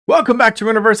Welcome back to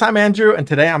Universe. I'm Andrew, and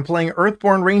today I'm playing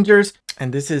Earthborne Rangers,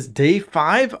 and this is day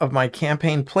 5 of my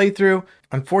campaign playthrough.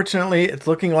 Unfortunately, it's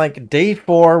looking like day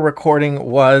 4 recording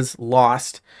was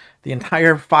lost. The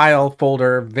entire file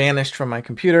folder vanished from my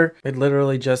computer. It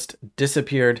literally just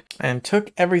disappeared and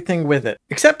took everything with it,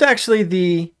 except actually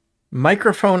the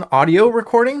microphone audio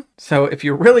recording. So if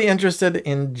you're really interested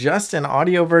in just an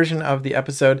audio version of the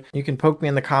episode, you can poke me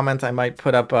in the comments. I might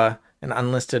put up an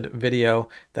unlisted video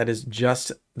that is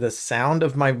just the sound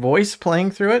of my voice playing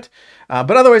through it.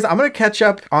 But otherwise, I'm going to catch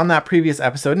up on that previous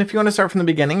episode. And if you want to start from the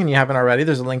beginning and you haven't already,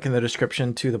 there's a link in the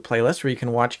description to the playlist where you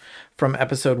can watch from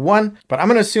episode 1. But I'm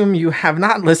going to assume you have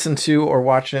not listened to or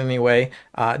watched it anyway,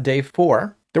 day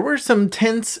 4. There were some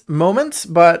tense moments,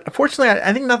 but fortunately,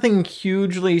 I think nothing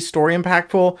hugely story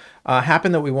impactful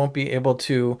happened that we won't be able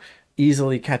to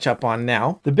easily catch up on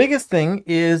now. The biggest thing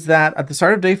is that at the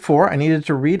start of day 4, I needed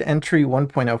to read entry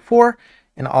 1.04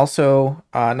 and also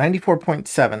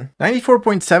 94.7.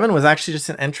 94.7 was actually just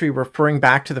an entry referring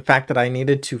back to the fact that I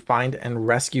needed to find and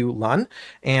rescue Lun,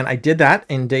 and I did that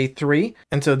in day 3.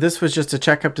 And so this was just a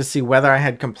checkup to see whether I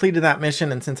had completed that mission,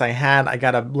 and since I had, I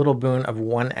got a little boon of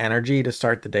 1 energy to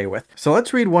start the day with. So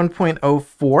let's read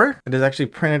 1.04. It is actually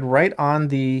printed right on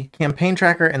the campaign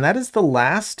tracker, and that is the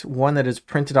last one that is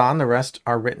printed on. The rest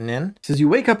are written in. It says, you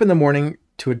wake up in the morning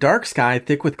to a dark sky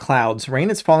thick with clouds.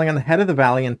 Rain is falling on the head of the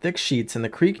valley in thick sheets, and the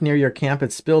creek near your camp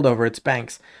has spilled over its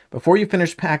banks. Before you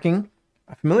finish packing,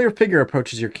 a familiar figure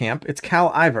approaches your camp. It's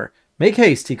Cal Ivor. Make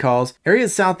haste, he calls.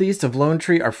 Areas southeast of Lone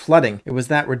Tree are flooding. It was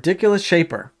that ridiculous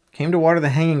Shaper. Came to water the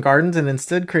hanging gardens and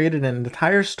instead created an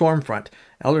entire storm front.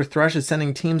 Elder Thrush is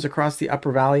sending teams across the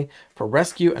upper valley for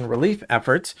rescue and relief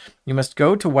efforts. You must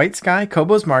go to White Sky,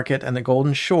 Kobo's Market, and the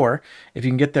Golden Shore if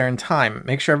you can get there in time.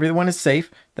 Make sure everyone is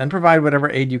safe, then provide whatever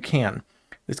aid you can.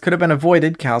 This could have been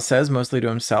avoided, Cal says, mostly to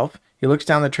himself. He looks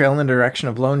down the trail in the direction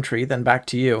of Lone Tree, then back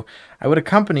to you. I would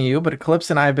accompany you, but Eclipse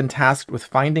and I have been tasked with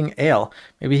finding Ale.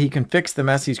 Maybe he can fix the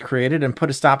mess he's created and put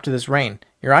a stop to this rain.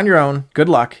 You're on your own. Good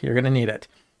luck. You're going to need it.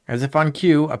 As if on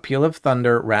cue, a peal of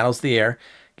thunder rattles the air.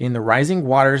 Gain the Rising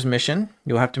Waters mission.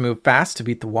 You'll have to move fast to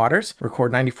beat the waters.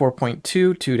 Record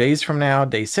 94.2 2 days from now,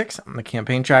 day 6. On the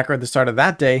campaign tracker at the start of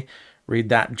that day, read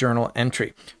that journal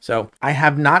entry. So I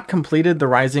have not completed the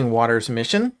Rising Waters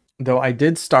mission, though I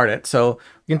did start it. So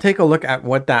you can take a look at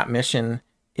what that mission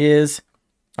is.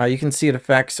 You can see it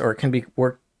affects, or it can be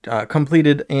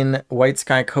completed in White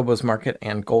Sky, Kobo's Market,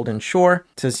 and Golden Shore.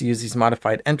 It says to use these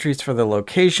modified entries for the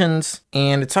locations,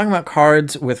 and it's talking about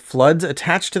cards with floods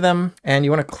attached to them, and you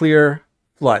want to clear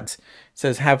floods. It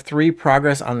says have 3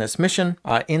 progress on this mission.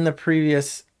 In the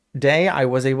previous day, I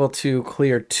was able to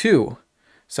clear 2.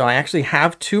 So I actually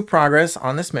have 2 progress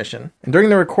on this mission. And during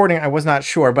the recording, I was not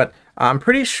sure, but I'm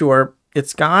pretty sure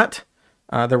it's got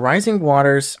the Rising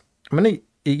Waters. It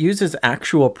uses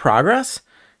actual progress.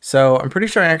 So I'm pretty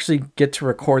sure I actually get to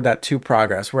record that 2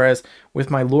 progress. Whereas with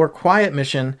my Lure Quiet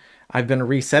mission, I've been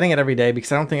resetting it every day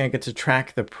because I don't think I get to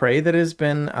track the prey that has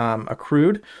been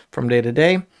accrued from day to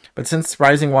day. But since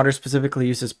Rising Water specifically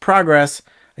uses progress,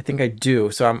 I think I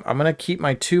do. So I'm going to keep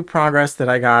my 2 progress that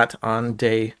I got on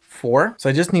day 4.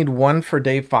 So I just need 1 for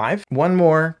day 5. One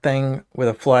more thing with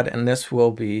a flood, and this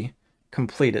will be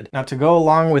completed. Now to go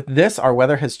along with this, our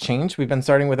weather has changed. We've been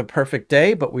starting with a perfect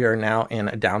day, but we are now in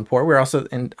a downpour. We're also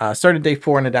in started day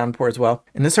 4 in a downpour as well.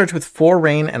 And this starts with 4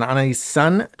 rain, and on a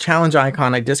sun challenge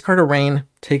icon, I discard a rain,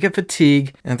 take a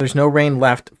fatigue, and if there's no rain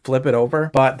left, flip it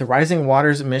over. But the Rising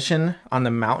Waters mission on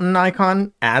the mountain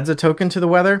icon adds a token to the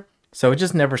weather, so it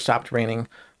just never stopped raining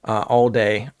all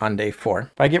day on day 4.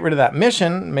 If I get rid of that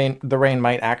mission, the rain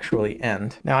might actually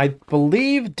end. Now, I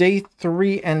believe day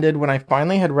 3 ended when I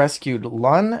finally had rescued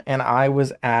Lun, and I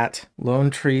was at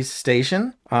Lone Tree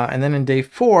Station. And then in day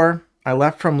 4, I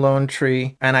left from Lone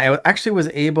Tree, and I actually was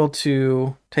able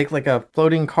to take like a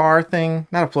floating car thing,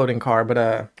 not a floating car,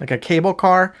 but like a cable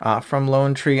car from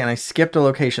Lone Tree, and I skipped a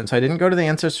location. So I didn't go to the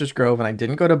Ancestors Grove, and I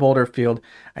didn't go to Boulder Field.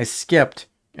 I skipped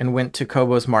and went to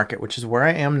Kobo's Market, which is where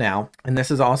I am now. And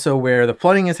this is also where the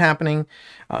flooding is happening.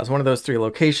 It's one of those 3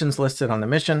 locations listed on the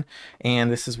mission. And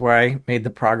this is where I made the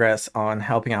progress on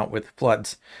helping out with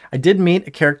floods. I did meet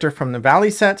a character from the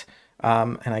Valley set,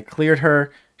 and I cleared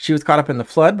her. She was caught up in the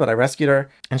flood, but I rescued her,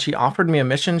 and she offered me a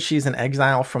mission. She's an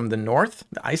exile from the north,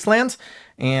 the Icelands,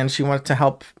 and she wanted to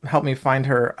help me find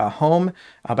her a home,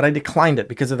 but I declined it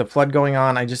because of the flood going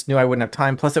on. I just knew I wouldn't have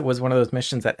time. Plus, it was one of those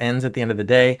missions that ends at the end of the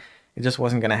day, it just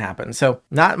wasn't going to happen. So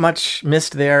not much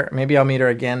missed there. Maybe I'll meet her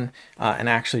again and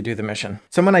actually do the mission.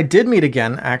 Someone I did meet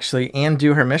again, actually, and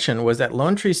do her mission was at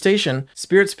Lone Tree Station.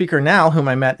 Spirit Speaker Nal, whom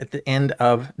I met at the end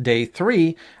of day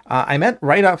 3, I met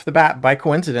right off the bat by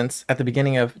coincidence at the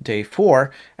beginning of day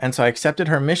 4. And so I accepted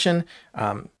her mission.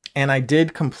 And I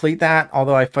did complete that,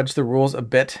 although I fudged the rules a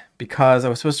bit because I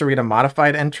was supposed to read a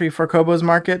modified entry for Kobo's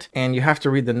Market, and you have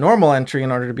to read the normal entry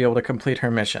in order to be able to complete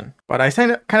her mission. But I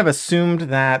kind of assumed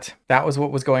that that was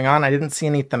what was going on. I didn't see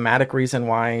any thematic reason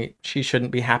why she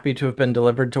shouldn't be happy to have been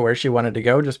delivered to where she wanted to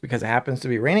go just because it happens to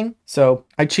be raining. So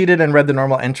I cheated and read the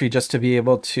normal entry just to be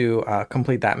able to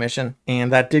complete that mission.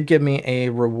 And that did give me a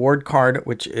reward card,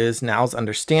 which is Nal's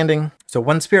Understanding. So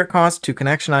 1 spirit cost, 2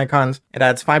 connection icons. It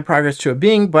adds 5 progress to a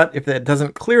being, but if it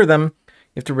doesn't clear them,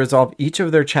 you have to resolve each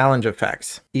of their challenge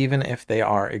effects, even if they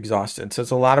are exhausted. So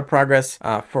it's a lot of progress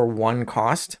for 1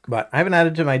 cost, but I haven't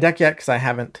added to my deck yet because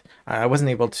I wasn't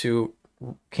able to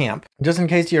camp. Just in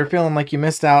case you're feeling like you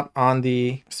missed out on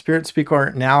the Spirit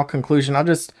Speaker Nal conclusion, I'll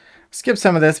just skip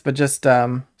some of this, but just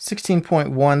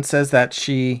 16.1 says that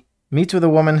she meets with a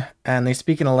woman and they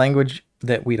speak in a language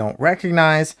that we don't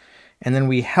recognize. And then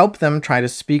we help them try to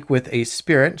speak with a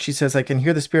spirit. She says, I can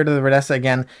hear the spirit of the Redessa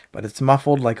again, but it's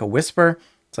muffled like a whisper.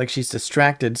 It's like she's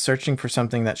distracted, searching for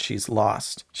something that she's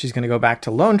lost. She's going to go back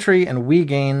to Lone Tree, and we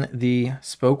gain the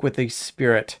Spoke with a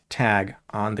Spirit tag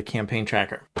on the campaign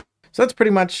tracker. So that's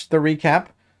pretty much the recap.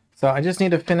 So I just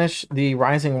need to finish the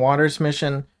Rising Waters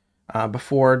mission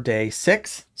before day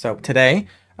 6. So today.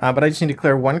 But I just need to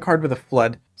clear 1 card with a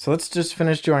flood. So let's just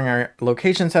finish doing our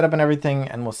location setup and everything,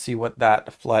 and we'll see what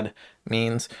that flood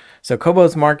means. So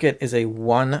Kobo's Market is a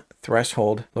 1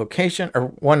 threshold location, or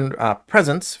 1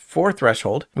 presence for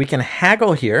threshold. We can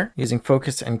haggle here using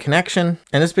focus and connection,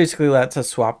 and this basically lets us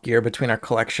swap gear between our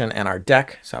collection and our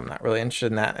deck. So I'm not really interested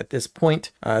in that at this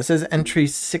point. It says entry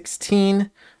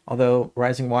 16. Although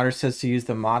Rising Water says to use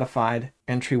the modified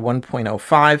entry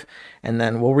 1.05, and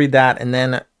then we'll read that and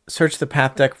then search the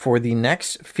path deck for the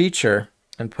next feature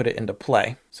and put it into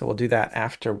play. So we'll do that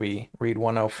after we read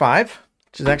 105,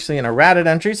 which is actually an errated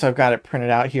entry, so I've got it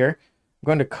printed out here. I'm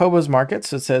going to Kobo's Market,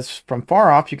 so it says, from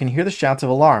far off you can hear the shouts of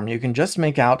alarm. You can just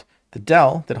make out the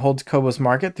dell that holds Kobo's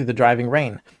Market through the driving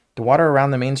rain. The water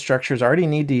around the main structure is already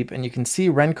knee-deep, and you can see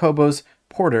Ren Kobo's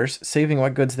porters, saving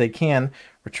what goods they can,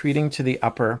 retreating to the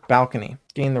upper balcony.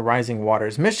 Gain the Rising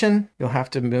Waters mission. You'll have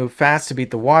to move fast to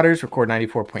beat the waters. Record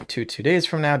 94.2 2 days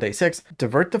from now, day 6.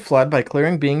 Divert the flood by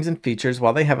clearing beings and features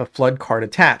while they have a flood card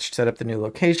attached. Set up the new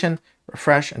location,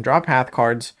 refresh, and draw path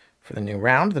cards for the new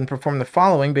round. Then perform the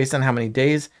following based on how many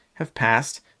days have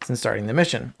passed since starting the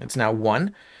mission. It's now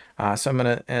 1. So I'm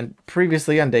going to, and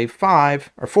previously on day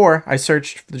 4, I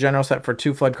searched the general set for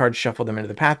 2 flood cards, shuffled them into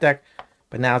the path deck.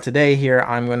 But now today here,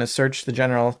 I'm going to search the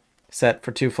general set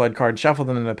for 2 flood cards, shuffle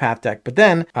them in the path deck, but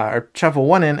then shuffle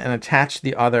 1 in and attach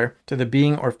the other to the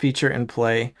being or feature in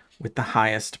play with the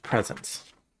highest presence.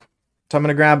 So I'm going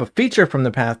to grab a feature from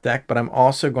the path deck, but I'm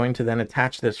also going to then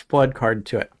attach this flood card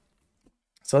to it.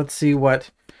 So let's see what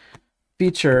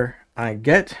feature I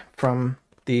get from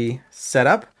the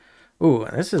setup. Ooh,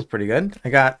 this is pretty good. I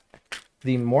got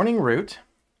the Morning Route.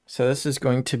 So this is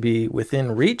going to be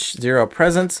within reach, 0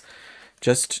 presence.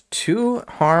 Just 2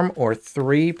 harm or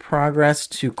 3 progress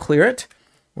to clear it.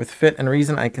 With fit and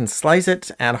reason, I can slice it,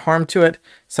 add harm to it,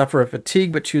 suffer a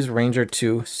fatigue, but choose Ranger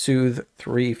to soothe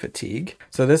 3 fatigue.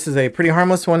 So this is a pretty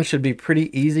harmless one, should be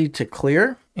pretty easy to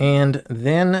clear. And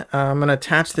then I'm going to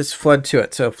attach this flood to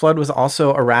it. So flood was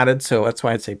also errated, so that's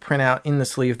why it's a printout in the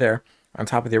sleeve there on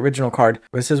top of the original card.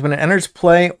 But it says when it enters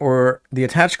play or the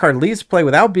attached card leaves play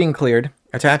without being cleared,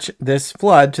 attach this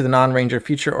flood to the non-ranger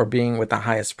feature or being with the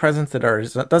highest presence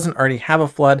that doesn't already have a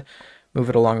flood. Move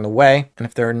it along the way. And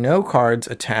if there are no cards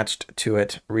attached to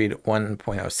it, read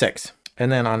 1.06.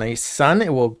 And then on a sun,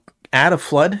 it will add a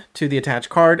flood to the attached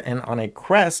card. And on a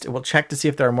crest, it will check to see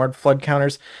if there are more flood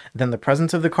counters than the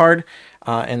presence of the card.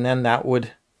 And then that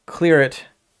would clear it,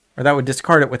 or that would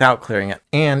discard it without clearing it.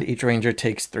 And each ranger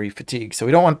takes 3 fatigue. So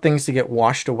we don't want things to get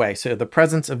washed away. So the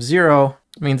presence of 0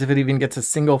 means if it even gets a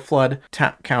single flood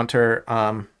counter,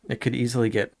 it could easily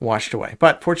get washed away.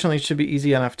 But fortunately, it should be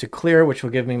easy enough to clear, which will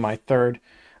give me my 3rd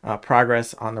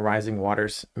progress on the Rising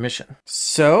Waters mission.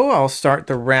 So I'll start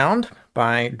the round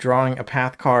by drawing a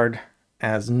path card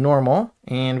as normal.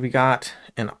 And we got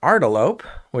an Artelope,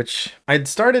 which I'd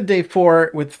started day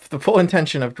 4 with the full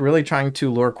intention of really trying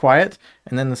to lure quiet.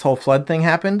 And then this whole flood thing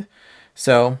happened.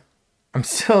 So I'm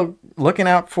still looking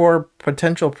out for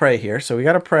potential prey here. So we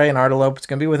got a prey, an Artelope. It's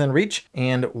going to be within reach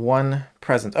and 1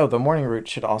 presence. Oh, the Morning Route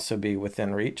should also be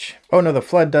within reach. Oh no, the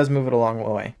flood does move it along the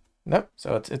way. Nope.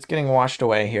 So it's getting washed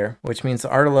away here, which means the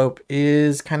Artilope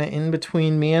is kind of in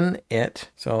between me and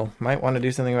it. So might want to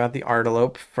do something about the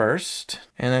Artilope first.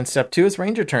 And then step 2 is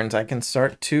Ranger turns. I can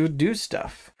start to do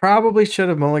stuff. Probably should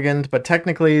have mulliganed, but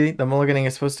technically the mulliganing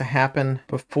is supposed to happen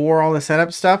before all the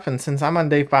setup stuff. And since I'm on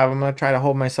day 5, I'm going to try to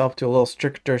hold myself to a little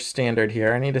stricter standard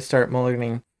here. I need to start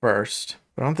mulliganing first.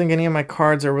 But I don't think any of my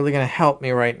cards are really going to help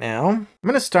me right now. I'm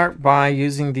going to start by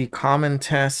using the common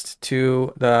test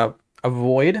to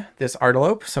avoid this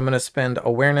Artilope. So I'm going to spend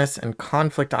awareness and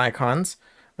conflict icons.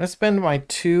 I'm going to spend my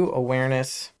 2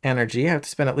 awareness energy. I have to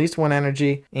spend at least 1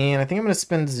 energy. And I think I'm going to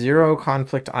spend 0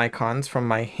 conflict icons from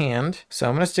my hand. So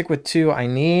I'm going to stick with 2. I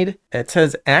need, it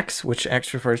says X, which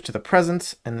X refers to the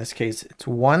presence. In this case, it's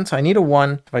 1. So I need a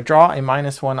 1. If I draw a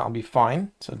 -1, I'll be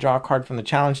fine. So draw a card from the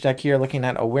challenge deck here, looking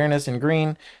at awareness in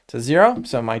green. It's a 0.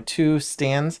 So my 2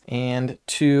 stands, and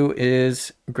 2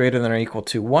 is greater than or equal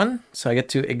to 1. So I get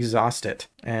to exhaust it.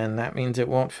 And that means it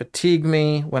won't fatigue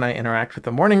me when I interact with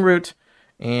the morning route.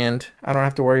 And I don't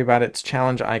have to worry about its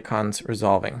challenge icons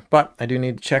resolving. But I do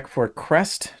need to check for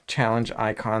crest challenge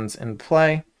icons in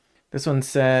play. This one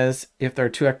says if there are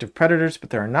 2 active predators,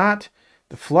 but there are not.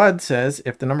 The flood says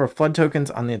if the number of flood tokens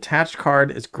on the attached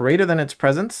card is greater than its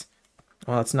presence.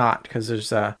 Well, it's not, because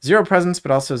there's 0 presence,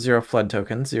 but also 0 flood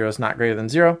tokens. 0 is not greater than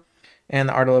 0. And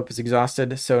the Artilope is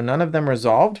exhausted, so none of them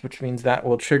resolved, which means that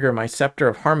will trigger my Scepter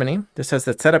of Harmony. This has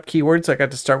the setup keyword, so I got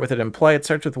to start with it in play. It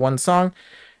starts with 1 song.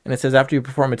 And it says after you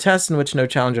perform a test in which no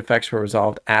challenge effects were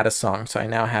resolved, add a song. So I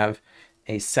now have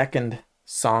a 2nd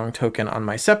song token on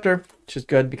my scepter, which is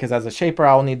good because as a shaper,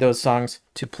 I'll need those songs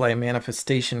to play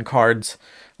manifestation cards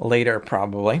later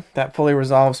probably. That fully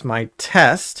resolves my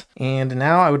test. And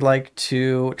now I would like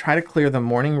to try to clear the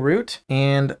morning route.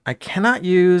 And I cannot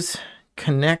use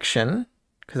connection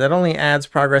because that only adds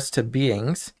progress to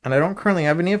beings. And I don't currently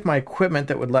have any of my equipment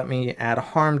that would let me add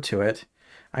harm to it.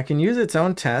 I can use its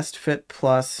own test, fit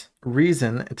plus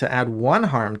reason, to add 1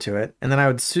 harm to it, and then I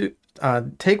would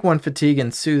take 1 fatigue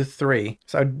and soothe 3.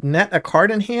 So I'd net a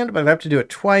card in hand, but I'd have to do it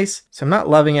twice, so I'm not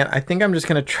loving it. I think I'm just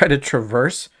going to try to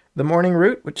traverse the morning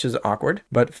route, which is awkward.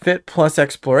 But fit plus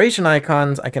exploration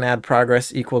icons, I can add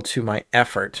progress equal to my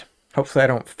effort. Hopefully I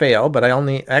don't fail, but I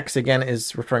only, X again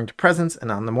is referring to presence, and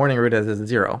on the morning route it is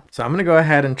 0. So I'm going to go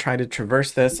ahead and try to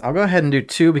traverse this. I'll go ahead and do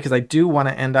 2 because I do want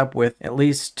to end up with at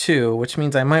least 2, which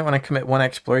means I might want to commit 1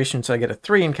 exploration so I get a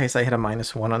 3 in case I hit a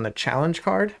 -1 on the challenge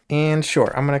card. And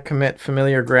sure, I'm going to commit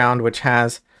familiar ground, which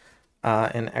has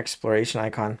an exploration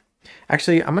icon.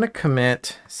 Actually, I'm going to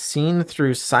commit seen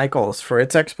through cycles for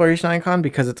its exploration icon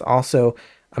because it's also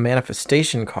a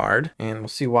manifestation card, and we'll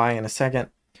see why in a second.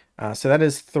 So that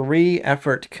is 3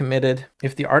 effort committed.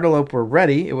 If the Artilope were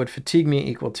ready, it would fatigue me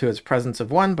equal to its presence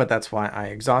of 1, but that's why I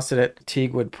exhausted it.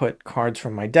 Fatigue would put cards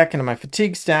from my deck into my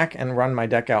fatigue stack and run my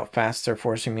deck out faster,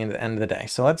 forcing me into the end of the day.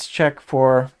 So let's check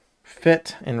for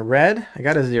fit in red. I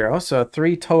got a 0, so a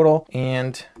 3 total,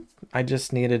 and I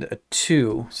just needed a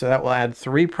 2. So that will add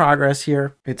 3 progress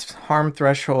here. Its harm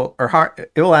threshold, or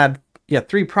it will add,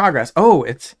 3 progress. Oh,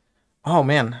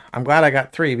 man, I'm glad I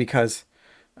got 3 because,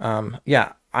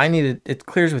 it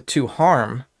clears with 2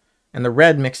 harm, and the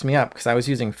red mixed me up because I was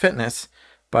using fitness,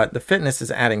 but the fitness is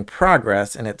adding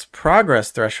progress, and its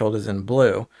progress threshold is in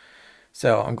blue.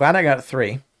 So I'm glad I got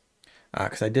 3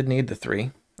 because I did need the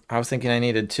 3. I was thinking I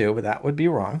needed 2, but that would be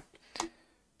wrong.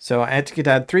 So I had to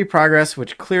add 3 progress,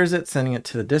 which clears it, sending it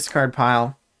to the discard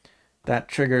pile. That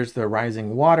triggers the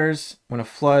Rising Waters. When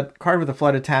a card with a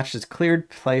flood attached is cleared,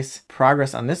 place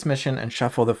progress on this mission and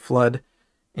shuffle the flood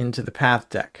into the path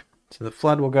deck. So the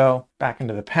flood will go back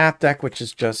into the path deck, which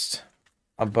is just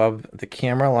above the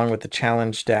camera along with the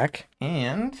challenge deck.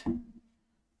 And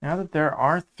now that there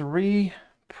are 3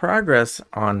 progress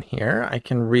on here, I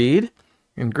can read.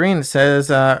 In green, it says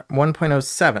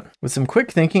 1.07. With some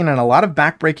quick thinking and a lot of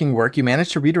backbreaking work, you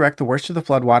managed to redirect the worst of the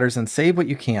floodwaters and save what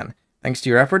you can. Thanks to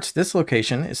your efforts, this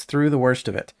location is through the worst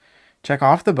of it. Check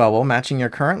off the bubble matching your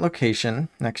current location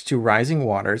next to Rising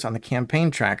Waters on the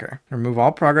campaign tracker. Remove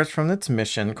all progress from its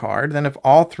mission card. Then if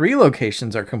all 3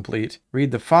 locations are complete, read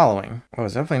the following. Oh,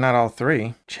 it's definitely not all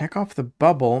 3. Check off the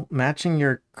bubble matching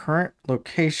your current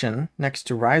location next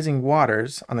to Rising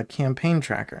Waters on the campaign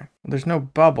tracker. Well, there's no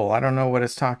bubble. I don't know what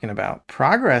it's talking about.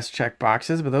 Progress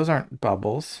checkboxes, but those aren't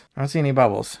bubbles. I don't see any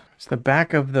bubbles. It's the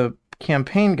back of the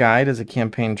campaign guide is a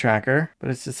campaign tracker, but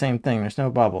it's the same thing. There's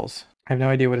no bubbles. I have no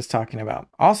idea what it's talking about.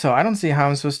 Also, I don't see how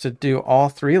I'm supposed to do all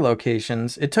 3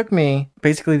 locations. It took me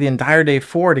basically the entire day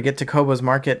 4 to get to Kobo's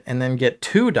Market and then get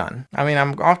 2 done. I mean,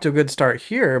 I'm off to a good start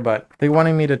here, but they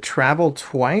wanted me to travel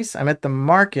twice. I'm at the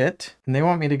market and they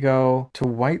want me to go to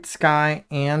White Sky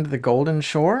and the Golden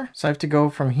Shore. So I have to go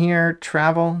from here,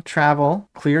 travel, travel,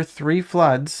 clear 3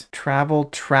 floods, travel,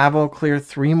 travel, clear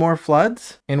 3 more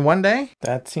floods in one day.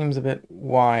 That seems a bit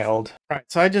wild. All right,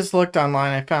 so I just looked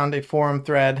online. I found a forum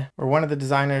thread where one of the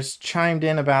designers chimed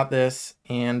in about this,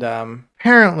 and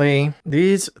apparently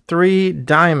these 3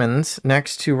 diamonds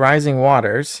next to Rising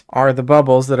Waters are the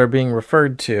bubbles that are being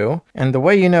referred to. And the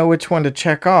way you know which one to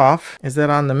check off is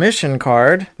that on the mission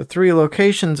card, the 3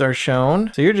 locations are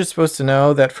shown. So you're just supposed to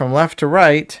know that from left to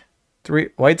right,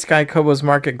 White Sky, Kobo's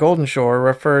Market, Golden Shore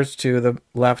refers to the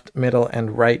left, middle,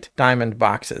 and right diamond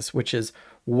boxes, which is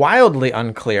wildly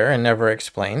unclear and never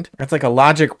explained. It's like a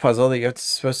logic puzzle that you're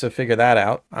supposed to figure that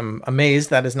out. I'm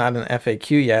amazed that is not an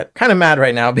FAQ yet. Kind of mad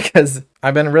right now because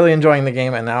I've been really enjoying the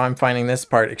game and now I'm finding this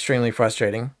part extremely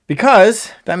frustrating.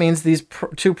 Because that means these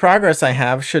 2 progress I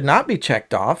have should not be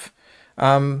checked off.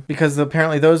 Because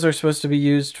apparently those are supposed to be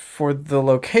used for the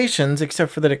locations,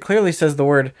 except for that it clearly says the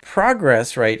word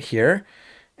progress right here.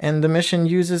 And the mission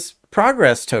uses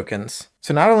progress tokens.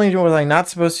 So not only was I not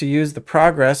supposed to use the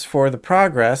progress for the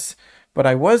progress, but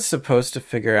I was supposed to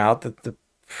figure out that the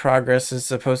progress is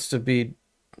supposed to be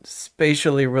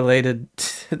spatially related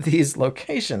to these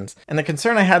locations. And the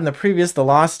concern I had in the previous The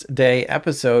Lost Day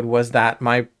episode was that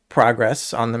my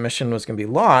progress on the mission was going to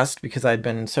be lost because I'd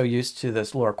been so used to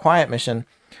this Lore Quiet mission.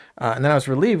 And then I was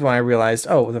relieved when I realized,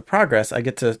 oh, the progress, I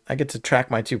get to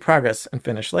track my 2 progress and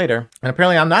finish later. And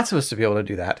apparently I'm not supposed to be able to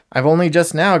do that. I've only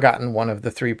just now gotten one of the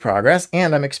 3 progress,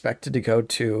 and I'm expected to go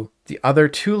to the other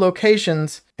 2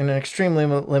 locations in an extremely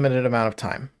limited amount of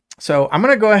time. So I'm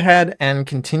going to go ahead and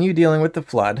continue dealing with the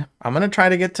flood. I'm going to try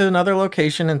to get to another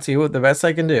location and see what the best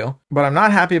I can do, but I'm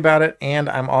not happy about it. And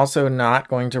I'm also not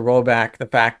going to roll back the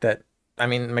fact that, I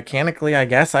mean, mechanically, I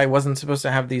guess I wasn't supposed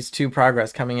to have these 2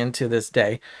 progress coming into this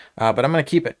day, but I'm going to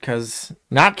keep it because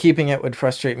not keeping it would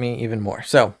frustrate me even more.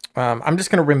 So I'm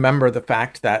just going to remember the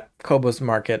fact that Kobo's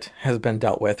Market has been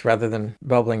dealt with rather than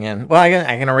bubbling in. Well, I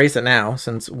can erase it now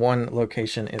since 1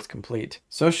 location is complete.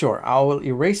 So sure, I'll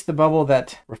erase the bubble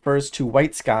that refers to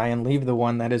White Sky and leave the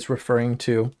one that is referring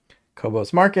to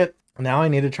Kobo's Market. Now I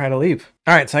need to try to leave.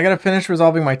 All right, so I got to finish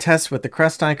resolving my test with the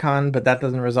crest icon, but that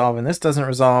doesn't resolve and this doesn't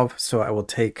resolve. So I will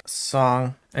take a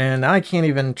song. And now I can't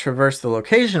even traverse the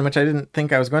location, which I didn't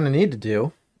think I was going to need to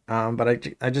do.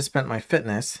 But I just spent my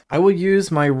fitness. I will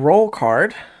use my roll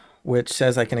card, which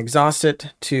says I can exhaust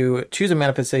it to choose a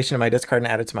manifestation of my discard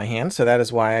and add it to my hand. So that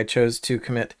is why I chose to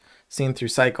commit Seen Through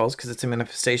Cycles, because it's a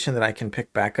manifestation that I can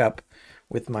pick back up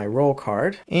with my roll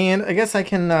card. And I guess I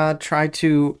can try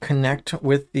to connect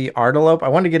with the Artelope. I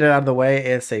wanted to get it out of the way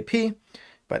ASAP,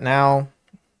 but now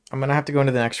I'm gonna have to go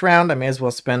into the next round. I may as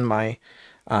well spend my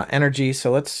energy.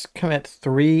 So let's commit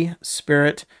 3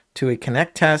 spirit to a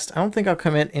connect test. I don't think I'll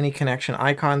commit any connection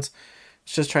icons.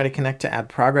 Let's just try to connect to add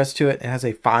progress to it. It has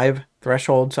a 5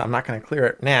 threshold, so I'm not gonna clear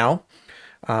it now.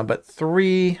 But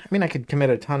 3, I mean, I could commit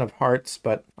a ton of hearts,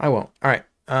 but I won't. All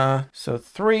right, so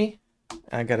 3,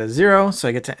 I got a 0, so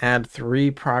I get to add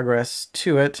 3 progress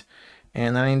to it.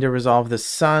 And then I need to resolve the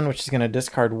sun, which is going to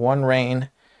discard 1 rain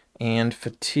and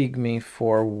fatigue me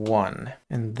for 1.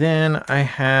 And then I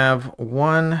have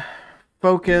 1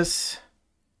 focus.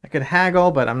 I could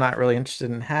haggle, but I'm not really interested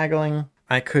in haggling.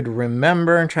 I could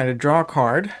remember and try to draw a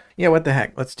card. Yeah, what the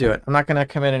heck, let's do it. I'm not going to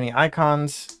commit any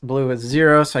icons. Blue is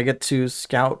 0, so I get to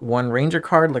scout 1 ranger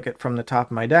card, look at from the top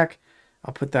of my deck.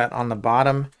 I'll put that on the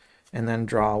bottom and then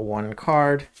draw 1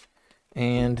 card,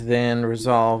 and then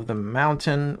resolve the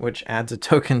mountain, which adds a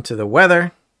token to the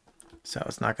weather. So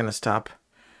it's not going to stop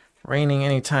raining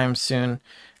anytime soon.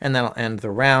 And then I'll end the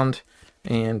round.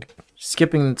 And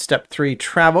skipping step 3,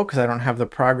 travel, because I don't have the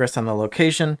progress on the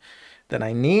location that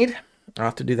I need. I'll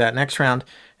have to do that next round.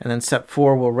 And then step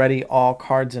 4 will ready all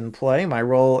cards in play. My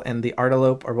roll and the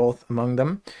Artelope are both among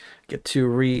them. Get to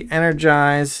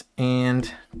re-energize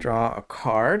and draw a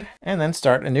card. And then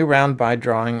start a new round by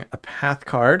drawing a path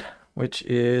card, which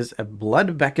is a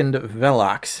Blood-Beckoned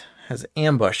Velox. Has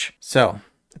ambush. So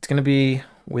it's going to be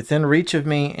within reach of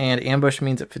me, and ambush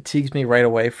means it fatigues me right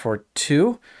away for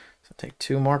 2. So take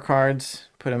 2 more cards,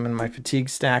 put them in my fatigue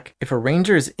stack. If a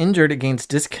ranger is injured, it gains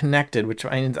disconnected, which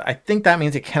means I think that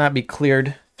means it cannot be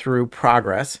cleared through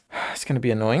progress. It's going to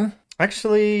be annoying.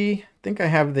 Actually, I think I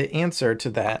have the answer to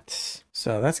that.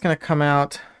 So that's going to come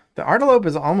out. The Artelope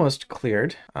is almost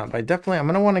cleared, but I'm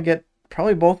going to want to get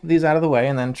probably both of these out of the way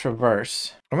and then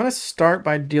traverse. I'm going to start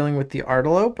by dealing with the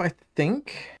Artilope, I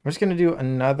think. I'm just going to do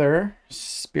another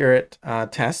spirit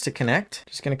test to connect.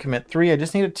 Just going to commit 3. I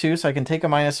just need a 2 so I can take a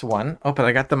 -1. Oh, but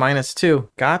I got the -2.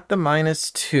 Got the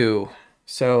 -2.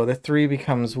 So the 3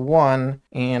 becomes 1,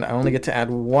 and I only get to add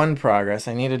 1 progress.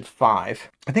 I needed 5.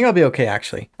 I think I'll be okay,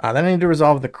 actually. Then I need to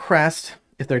resolve the crest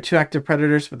if there are 2 active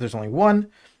predators, but there's only 1.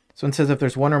 So it says if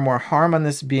there's 1 or more harm on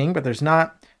this being, but there's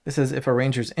not. This says if a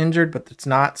ranger's injured, but it's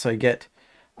not. So I get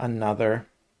another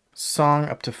song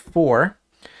up to 4.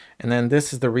 And then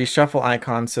this is the reshuffle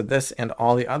icon. So this and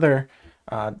all the other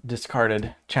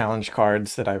discarded challenge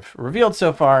cards that I've revealed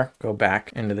so far go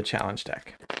back into the challenge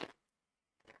deck.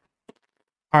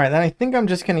 All right, then I think I'm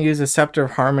just going to use the Scepter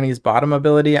of Harmony's bottom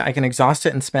ability. I can exhaust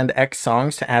it and spend X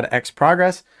songs to add X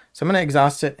progress. So I'm going to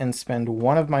exhaust it and spend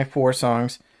 1 of my 4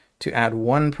 songs to add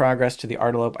 1 progress to the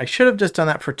Artilope. I should have just done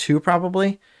that for 2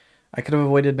 probably. I could have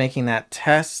avoided making that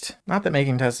test. Not that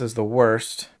making tests is the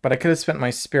worst, but I could have spent my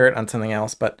spirit on something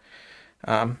else, but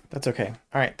that's okay.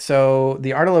 All right, so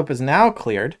the Artilope is now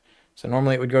cleared. So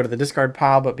normally it would go to the discard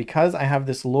pile, but because I have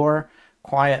this Lore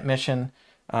Quiet mission,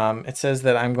 it says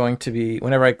that I'm going to be,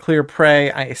 whenever I clear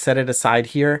prey, I set it aside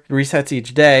here. It resets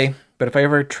each day, but if I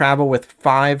ever travel with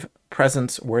 5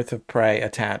 presents worth of prey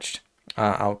attached,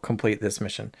 I'll complete this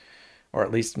mission, or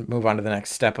at least move on to the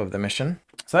next step of the mission.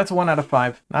 So that's 1 out of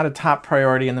 5. Not a top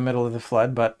priority in the middle of the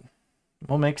flood, but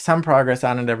we'll make some progress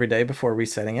on it every day before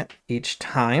resetting it each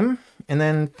time. And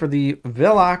then for the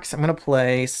Villox, I'm going to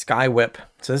play Sky Whip.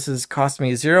 So this has cost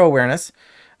me 0 awareness.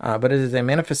 But it is a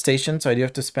manifestation, so I do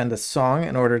have to spend a song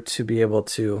in order to be able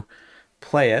to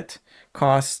play it.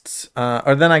 Costs,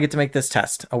 or then I get to make this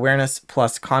test. Awareness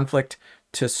plus conflict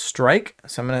to strike.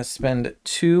 So I'm going to spend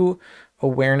 2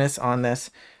 awareness on this.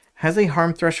 Has a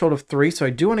harm threshold of 3, so I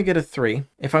do want to get a 3.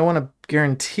 If I want to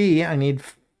guarantee, I need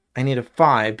a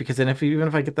 5, because then even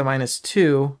if I get the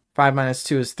 -2, 5 minus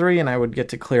 2 is 3, and I would get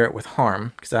to clear it with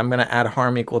harm, because I'm going to add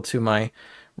harm equal to my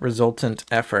resultant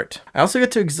effort. I also get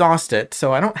to exhaust it,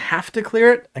 so I don't have to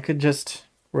clear it. I could just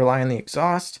rely on the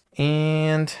exhaust.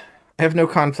 And I have no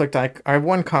conflict. I have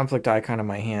 1 conflict icon in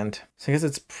my hand. So I guess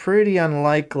it's pretty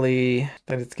unlikely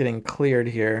that it's getting cleared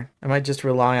here. I might just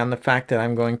rely on the fact that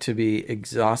I'm going to be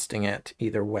exhausting it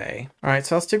either way. All right,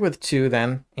 so I'll stick with 2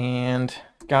 then. And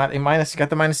got the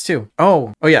 -2.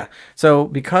 Oh yeah. So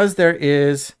because there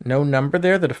is no number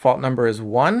there, the default number is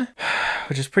 1,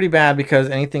 which is pretty bad because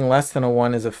anything less than a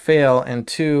 1 is a fail, and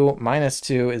 2 minus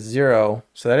 2 is 0.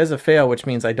 So that is a fail, which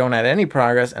means I don't add any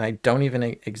progress and I don't even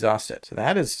exhaust it. So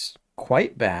that is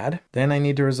quite bad. Then I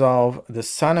need to resolve the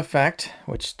Sun effect,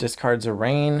 which discards a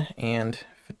rain and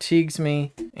fatigues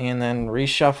me, and then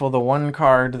reshuffle the 1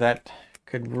 card that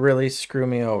could really screw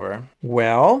me over.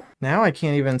 Well, now I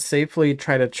can't even safely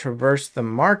try to traverse the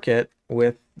market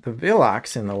with the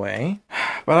Villox in the way,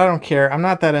 but I don't care. I'm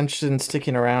not that interested in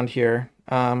sticking around here.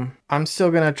 I'm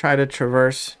still going to try to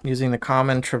traverse using the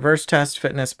common traverse test,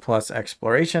 fitness plus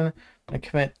exploration. I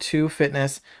commit 2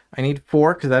 fitness. I need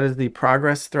 4 because that is the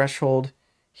progress threshold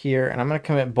here, and I'm going to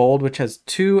commit bold, which has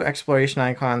 2 exploration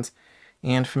icons,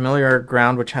 and familiar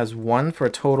ground, which has 1 for a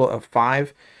total of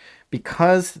 5.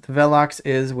 Because the Villox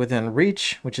is within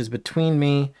reach, which is between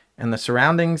me and the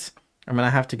surroundings, I'm going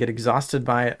to have to get exhausted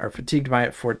by it or fatigued by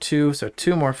it for 2, so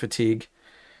 2 more fatigue.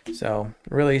 So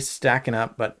really stacking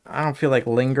up, but I don't feel like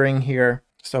lingering here.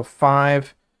 So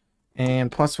 5 and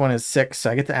plus 1 is 6,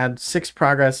 so I get to add 6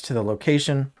 progress to the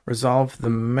location. Resolve the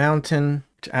mountain,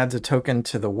 which adds a token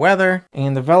to the weather.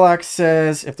 And the Villox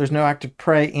says if there's no active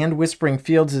prey and Whispering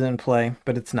Fields is in play,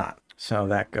 but it's not. So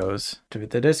that goes to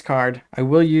the discard. I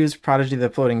will use Prodigy the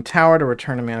Floating Tower to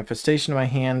return a manifestation to my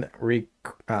hand,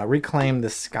 reclaim the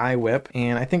Sky Whip,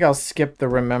 and I think I'll skip the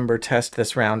Remember test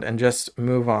this round and just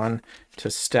move on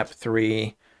to step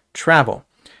 3, Travel.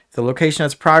 If the location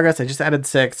has progress, I just added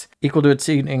 6, equal to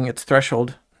exceeding its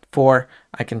threshold. 4,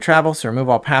 I can travel, so remove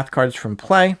all path cards from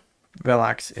play.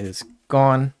 Villox is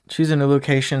gone. Choose a new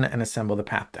location and assemble the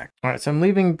path deck. All right, so I'm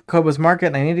leaving Kobo's Market,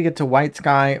 and I need to get to White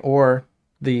Sky or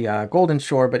the Golden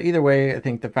Shore, but either way, I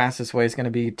think the fastest way is going to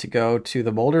be to go to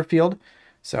the Boulder Field.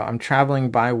 So I'm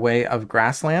traveling by way of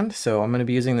Grassland, so I'm going to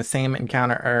be using the same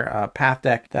encounter or path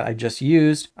deck that I just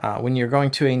used. When you're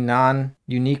going to a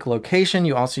non-unique location,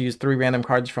 you also use 3 random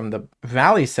cards from the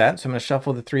Valley set. So I'm going to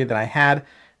shuffle the 3 that I had,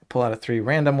 pull out 3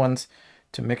 random ones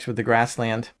to mix with the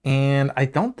Grassland. And I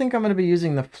don't think I'm going to be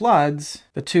using the floods,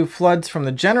 the 2 floods from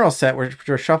the general set, which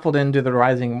were shuffled into the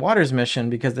Rising Waters mission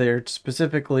because they're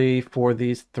specifically for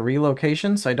these 3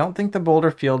 locations. So I don't think the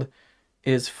Boulder Field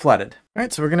is flooded. All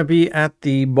right, so we're going to be at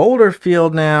the Boulder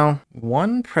Field now.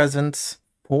 1 presence,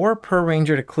 4 per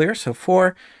ranger to clear, so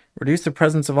 4. Reduce the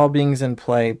presence of all beings in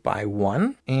play by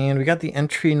 1. And we got the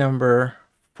entry number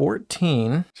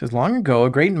 14. It says, long ago, a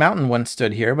great mountain once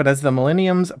stood here, but as the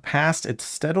millenniums passed, it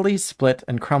steadily split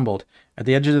and crumbled. At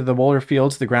the edges of the boulder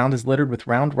fields, the ground is littered with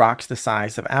round rocks the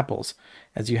size of apples.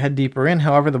 As you head deeper in,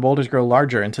 however, the boulders grow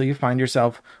larger until you find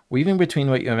yourself weaving between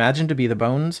what you imagine to be the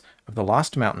bones of the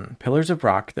lost mountain, pillars of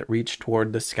rock that reach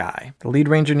toward the sky. The lead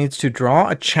ranger needs to draw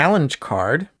a challenge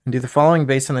card and do the following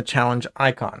based on the challenge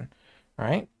icon. All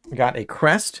right, we got a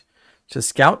crest. To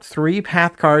scout 3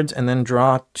 path cards and then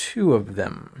draw 2 of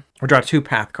them. Or draw 2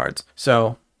 path cards.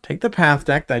 So take the path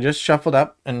deck that I just shuffled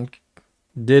up and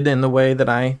did in the way that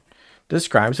I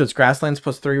described. So it's grasslands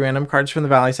plus 3 random cards from the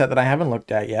Valley set that I haven't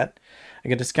looked at yet. I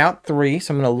get to scout 3,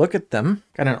 so I'm going to look at them.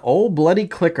 Got an old bloody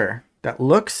clicker that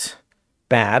looks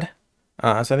bad. So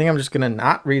I think I'm just going to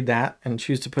not read that and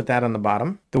choose to put that on the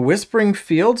bottom. The Whispering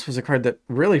Fields was a card that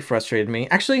really frustrated me.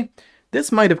 Actually,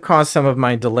 this might have caused some of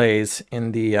my delays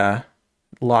in the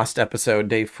Lost episode,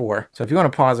 day 4. So if you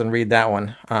want to pause and read that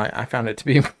one, I found it to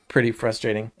be pretty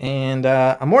frustrating. And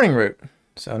a Morning Root.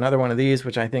 So another one of these,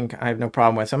 which I think I have no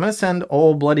problem with. So I'm going to send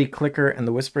Old Bloody Clicker and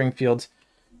the Whispering Fields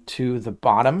to the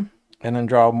bottom. And then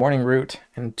draw a Morning Root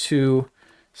and 2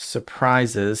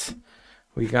 surprises.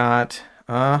 We got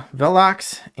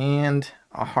Velox and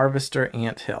a Harvester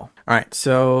Anthill. All right,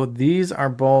 so these are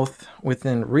both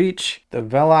within reach. The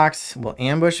Velox will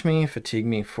ambush me, fatigue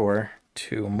me for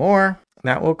 2 more.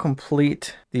 That will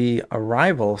complete the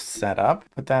arrival setup.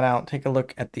 Put that out, take a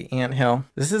look at the anthill.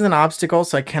 This is an obstacle,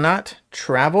 so I cannot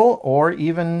travel or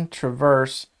even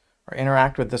traverse or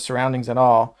interact with the surroundings at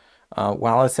all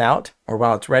while it's out or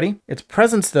while it's ready. Its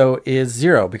presence, though, is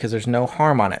 0 because there's no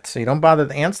harm on it. So you don't bother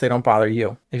the ants, they don't bother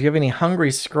you. If you have any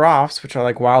hungry scroffs, which are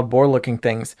like wild boar looking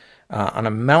things, on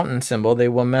a mountain symbol, they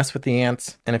will mess with the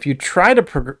ants. And if you try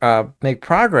to make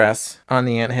progress on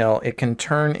the anthill, it can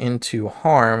turn into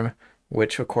harm,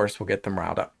 which of course will get them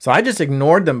riled up. So I just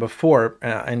ignored them before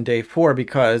in day 4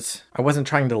 because I wasn't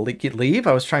trying to leave.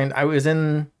 I was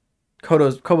in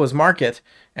Kobo's Market,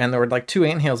 and there were like 2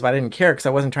 anthills, but I didn't care because I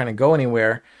wasn't trying to go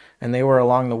anywhere, and they were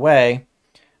along the way,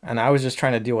 and I was just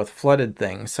trying to deal with flooded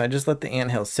things. So I just let the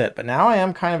anthill sit, but now I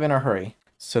am kind of in a hurry.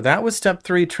 So that was step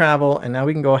 3, travel, and now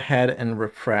we can go ahead and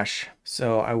refresh.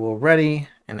 So I will ready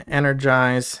and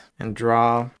energize and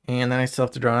draw, and then I still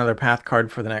have to draw another path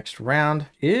card for the next round.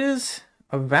 Is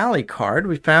a Valley card.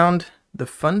 We found the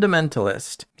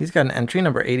Fundamentalist. He's got an entry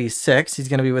number 86. He's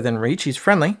going to be within reach. He's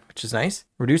friendly, which is nice.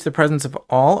 Reduce the presence of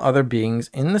all other beings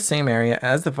in the same area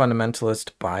as the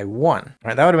Fundamentalist by 1. All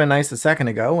right, that would have been nice a second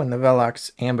ago when the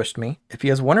Velox ambushed me. If he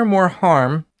has 1 or more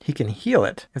harm, he can heal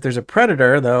it. If there's a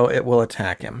predator, though, it will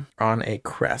attack him on a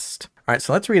crest. All right,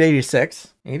 so let's read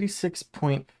 86.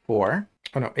 86.4.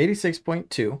 Oh no,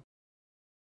 86.2.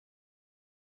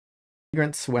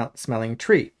 Fragrant smelling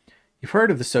tree. You've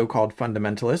heard of the so-called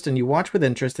fundamentalist, and you watch with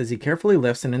interest as he carefully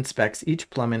lifts and inspects each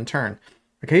plum in turn.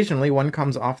 Occasionally, one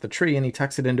comes off the tree and he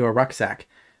tucks it into a rucksack.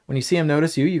 When you see him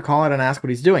notice you, you call out and ask what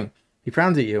he's doing. He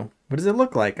frowns at you. What does it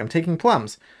look like? I'm taking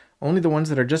plums. Only the ones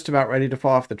that are just about ready to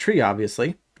fall off the tree,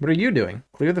 obviously. What are you doing?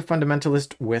 Clear the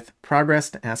fundamentalist with progress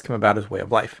to ask him about his way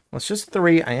of life. Well, it's just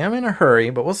 3. I am in a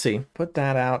hurry, but we'll see. Put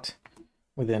that out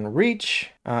within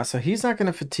reach. So he's not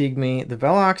going to fatigue me. The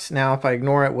Velox, now if I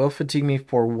ignore it, will fatigue me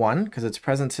for 1 because its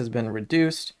presence has been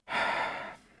reduced.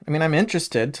 I mean, I'm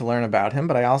interested to learn about him,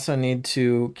 but I also need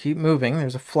to keep moving.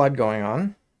 There's a flood going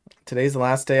on. Today's the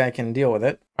last day I can deal with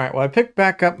it. All right, well, I picked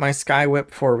back up my Sky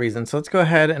Whip for a reason, so let's go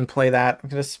ahead and play that. I'm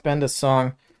going to spend a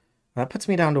song. That puts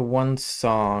me down to 1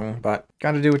 song, but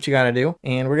got to do what you got to do.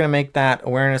 And we're going to make that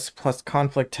awareness plus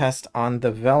conflict test on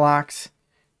the Velox.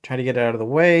 Try to get it out of the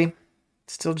way.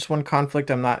 Still just 1 conflict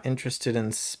I'm not interested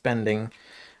in spending.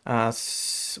 I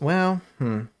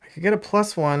could get a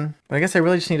 +1, but I guess I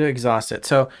really just need to exhaust it.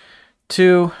 So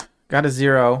 2, got a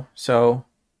 0, so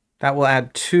that will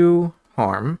add 2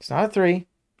 harm. It's not a 3,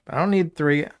 but I don't need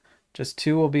 3. Just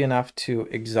 2 will be enough to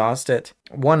exhaust it.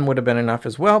 1 would have been enough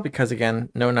as well, because again,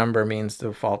 no number means the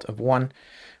default of 1.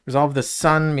 Resolve the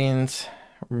Sun means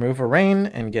remove a rain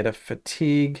and get a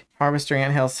fatigue. Harvester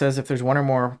Anthill says if there's 1 or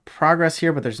more progress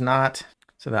here, but there's not.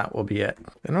 So that will be it.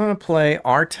 Then I'm going to play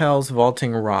Artel's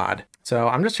Vaulting Rod. So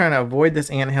I'm just trying to avoid this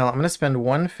anthill. I'm going to spend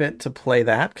 1 fit to play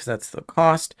that because that's the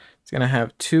cost. It's going to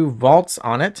have 2 vaults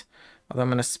on it, although I'm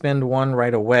going to spend 1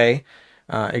 right away.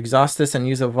 Exhaust this and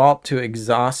use a vault to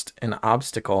exhaust an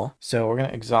obstacle. So we're going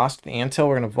to exhaust the anthill.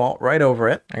 We're going to vault right over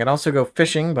it. I can also go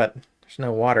fishing, but there's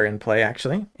no water in play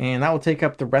actually. And that will take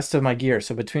up the rest of my gear.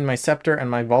 So between my scepter and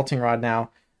my vaulting rod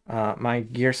now, My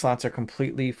gear slots are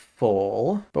completely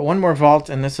full, but one more vault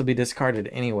and this will be discarded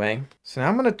anyway. So now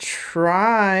I'm going to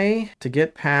try to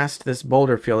get past this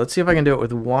boulder field. Let's see if I can do it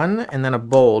with 1 and then a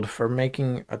bold for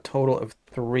making a total of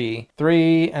 3.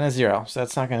 3 and a 0. So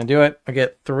that's not going to do it. I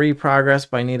get 3 progress,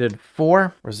 but I needed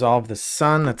 4. Resolve the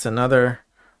sun. That's another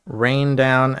rain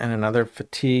down and another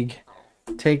fatigue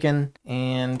taken.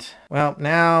 And well,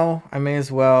 now I may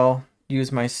as well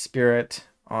use my spirit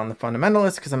on the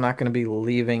fundamentalist because I'm not going to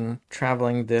be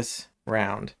traveling this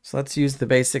round. So let's use the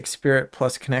basic spirit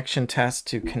plus connection test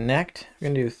to connect. We're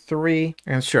going to do 3,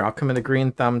 and sure, I'll commit a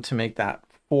green thumb to make that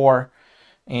 4,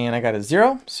 and I got a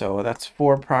 0, so that's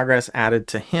 4 progress added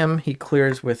to him. He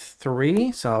clears with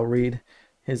 3, so I'll read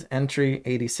his entry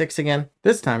 86 again,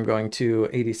 this time going to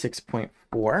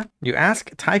 86.4. You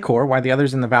ask Tycor why the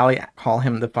others in the valley call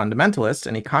him the fundamentalist,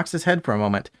 and he cocks his head for a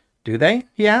moment. Do they?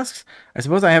 He asks. I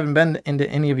suppose I haven't been into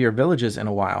any of your villages in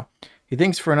a while. He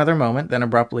thinks for another moment, then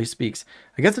abruptly speaks.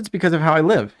 I guess it's because of how I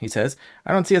live, he says.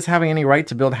 I don't see us having any right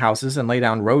to build houses and lay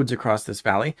down roads across this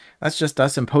valley. That's just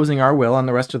us imposing our will on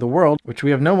the rest of the world, which we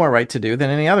have no more right to do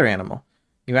than any other animal.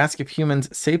 You ask if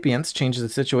humans' sapience changes the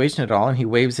situation at all, and he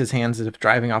waves his hands as if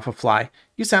driving off a fly.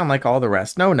 You sound like all the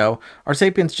rest. No. Our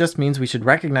sapience just means we should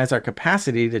recognize our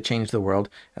capacity to change the world,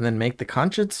 and then make the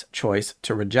conscious choice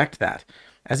to reject that.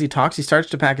 As he talks, he starts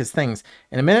to pack his things.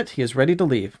 In a minute, he is ready to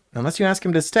leave. Unless you ask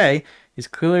him to stay, he's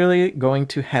clearly going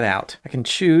to head out. I can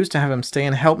choose to have him stay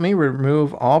and help me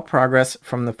remove all progress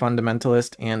from the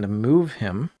fundamentalist and move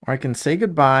him, or I can say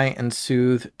goodbye and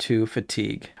soothe to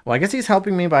fatigue. Well, I guess he's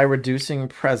helping me by reducing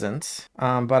presence,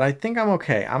 but I think I'm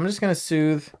okay. I'm just going to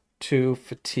soothe to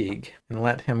fatigue and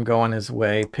let him go on his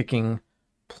way picking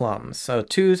plums. So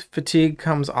 2 fatigue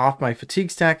comes off my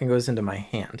fatigue stack and goes into my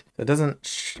hand. So it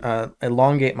doesn't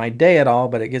elongate my day at all,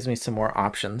 but it gives me some more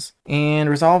options. And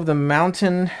resolve the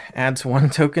mountain adds 1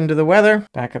 token to the weather,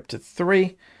 back up to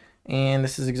 3. And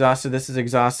this is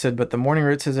exhausted, but the morning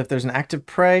route says if there's an active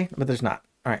prey, but there's not.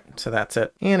 All right, so that's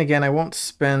it. And again, I won't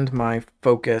spend my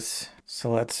focus. So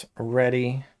let's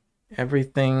ready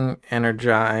everything,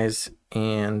 energize,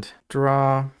 and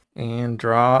draw. And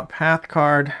draw a path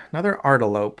card, another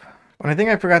Artilope. And I think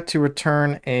I forgot to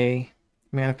return a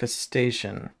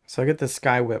manifestation. So I get the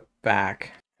Sky Whip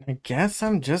back. I guess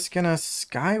I'm just gonna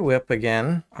Sky Whip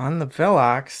again on the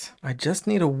Velox. I just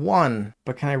need a 1,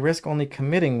 but can I risk only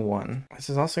committing 1? This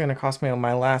is also gonna cost me on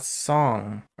my last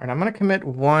song. All right, I'm gonna commit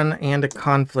 1 and a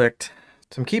conflict.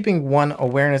 So I'm keeping 1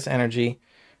 awareness energy,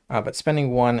 but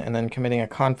spending 1 and then committing a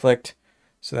conflict.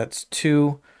 So that's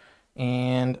 2.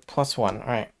 And plus 1. All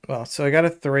right, well, so I got a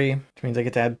 3, which means I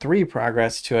get to add 3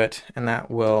 progress to it, and that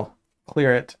will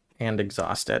clear it and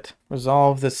exhaust it.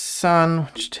 Resolve the sun,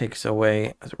 which takes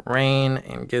away the rain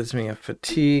and gives me a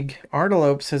fatigue.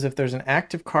 Artilope says if there's an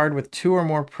active card with 2 or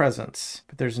more presence,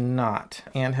 but there's not.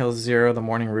 Anthill 0, the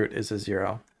morning route is a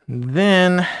 0.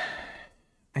 Then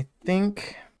I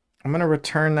think I'm going to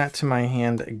return that to my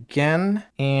hand again,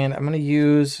 and I'm going to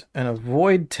use an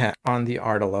avoid test on the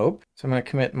Artilope. So I'm going to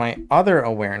commit my other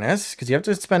awareness, because you have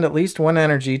to spend at least 1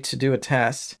 energy to do a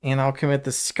test, and I'll commit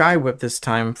the Sky Whip this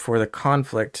time for the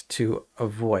conflict to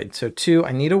avoid. So 2,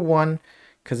 I need a 1,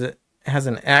 because it has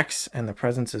an X, and the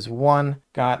presence is 1.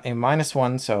 Got a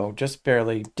 -1, so just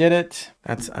barely did it.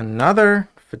 That's another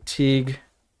fatigue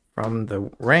from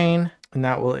the rain, and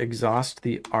that will exhaust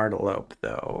the Artilope,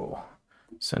 though.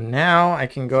 So now I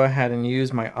can go ahead and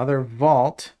use my other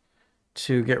vault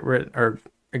to get rid or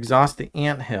exhaust the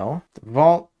anthill. The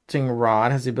vaulting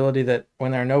rod has the ability that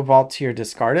when there are no vaults here,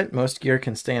 discard it. Most gear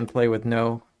can stay in play with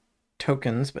no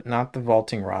tokens, but not the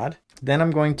vaulting rod. Then I'm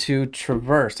going to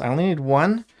traverse. I only need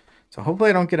 1, so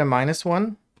hopefully I don't get a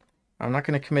 -1. I'm not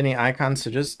going to commit any icons, so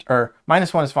just, or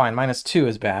 -1 is fine, -2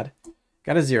 is bad.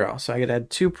 Got a 0, so I get to add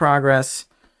 2 progress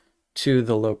to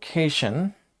the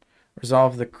location.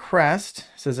 Resolve the crest.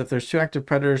 Says if there's 2 active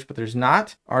predators, but there's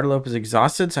not. Artilope is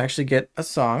exhausted, so I actually get a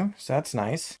song, so that's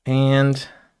nice. And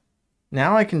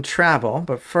now I can travel,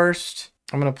 but first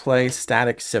I'm going to play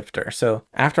Static Sifter. So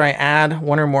after I add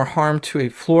 1 or more harm to a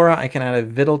flora, I can add a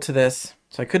Vittle to this.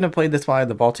 So I couldn't have played this while I had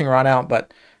the vaulting rod out,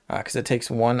 but because it takes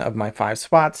 1 of my 5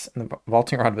 spots, and the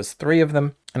vaulting rod was 3 of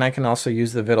them. And I can also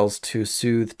use the Vittles to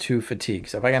soothe to fatigue.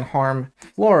 So if I can harm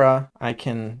flora, I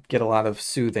can get a lot of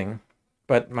soothing.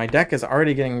 But my deck is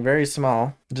already getting very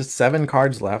small. Just 7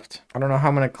 cards left. I don't know how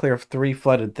I'm going to clear 3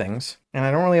 flooded things. And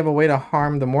I don't really have a way to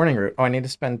harm the morning route. Oh, I need to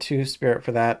spend 2 spirit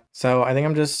for that. So I think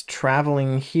I'm just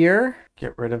traveling here.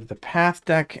 Get rid of the path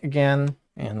deck again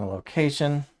and the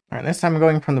location. All right, this time I'm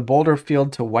going from the boulder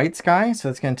field to White Sky. So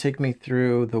it's going to take me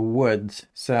through the woods.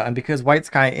 So, and because White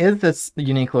Sky is this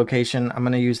unique location, I'm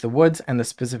going to use the woods and the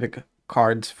specific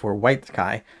cards for white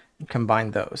sky and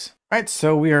combine those. All right,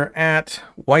 so we are at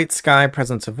white sky,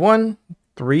 presence of 1,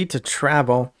 3 to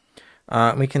travel.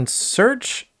 We can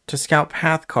search to scout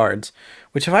path cards,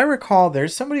 which if I recall,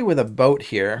 there's somebody with a boat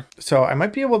here. So I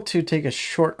might be able to take a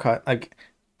shortcut. Like,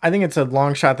 I think it's a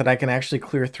long shot that I can actually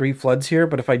clear 3 floods here,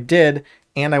 but if I did,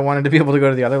 and I wanted to be able to go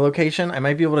to the other location, I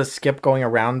might be able to skip going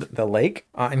around the lake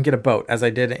and get a boat, as I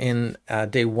did in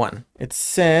day 1. It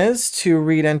says to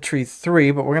read entry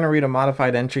 3, but we're going to read a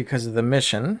modified entry because of the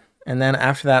mission. And then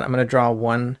after that, I'm going to draw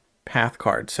 1 path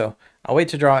card. So I'll wait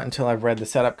to draw it until I've read the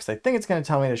setup because I think it's going to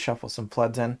tell me to shuffle some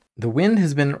floods in. The wind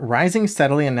has been rising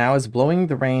steadily and now is blowing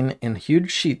the rain in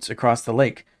huge sheets across the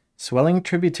lake. Swelling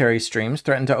tributary streams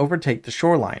threaten to overtake the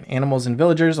shoreline. Animals and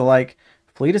villagers alike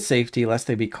flee to safety lest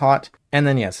they be caught. And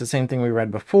then yes, the same thing we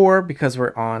read before because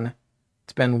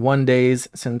it's been 1 day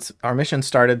since our mission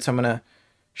started. So I'm going to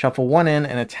shuffle 1 in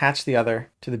and attach the other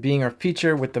to the being or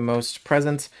feature with the most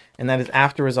presence. And that is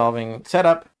after resolving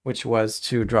setup, which was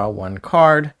to draw 1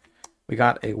 card. We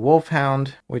got a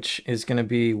wolfhound, which is going to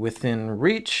be within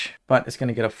reach, but it's going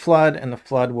to get a flood, and the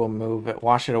flood will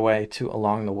wash it away to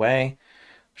along the way.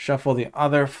 Shuffle the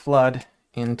other flood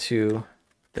into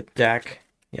the deck.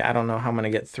 Yeah, I don't know how I'm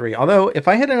going to get 3. Although, if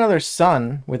I hit another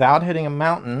sun without hitting a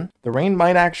mountain, the rain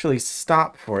might actually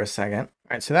stop for a second.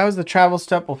 All right, so that was the travel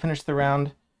step. We'll finish the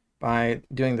round by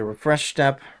doing the refresh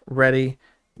step. Ready,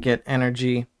 get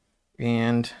energy,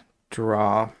 and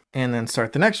draw. And then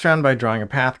start the next round by drawing a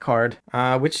path card,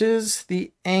 which is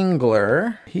the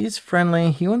angler. He's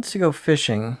friendly. He wants to go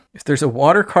fishing. If there's a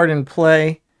water card in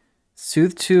play,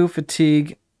 soothe 2,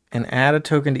 fatigue, and add a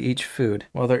token to each food.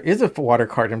 Well, there is a water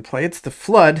card in play. It's the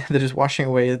flood that is washing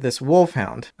away this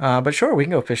wolfhound. But sure, we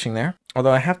can go fishing there.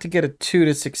 Although I have to get a 2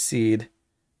 to succeed,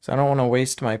 so I don't want to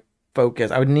waste my focus.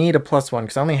 I would need a +1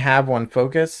 because I only have 1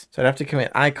 focus. So I'd have to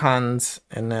commit icons,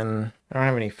 and then I don't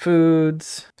have any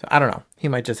foods. So I don't know. He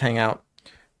might just hang out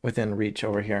within reach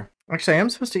over here. Actually, I am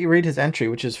supposed to read his entry,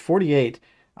 which is 48.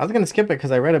 I was going to skip it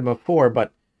because I read it before,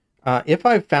 but if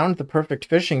I found the perfect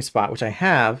fishing spot, which I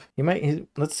have,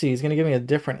 let's see, he's going to give me a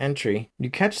different entry.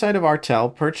 You catch sight of Artel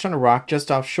perched on a rock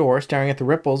just offshore, staring at the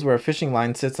ripples where a fishing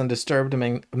line sits undisturbed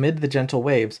amid the gentle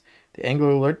waves. The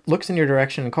angler looks in your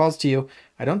direction and calls to you.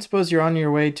 I don't suppose you're on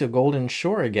your way to Golden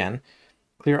Shore again.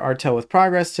 Clear Artel with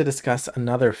progress to discuss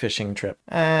another fishing trip.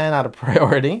 Not a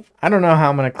priority. I don't know how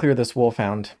I'm going to clear this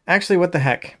wolfhound. Actually, what the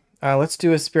heck? Let's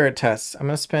do a spirit test. I'm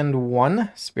going to spend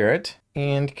 1 spirit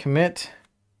and commit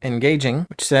engaging,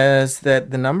 which says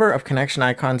that the number of connection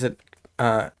icons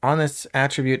on this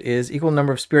attribute is equal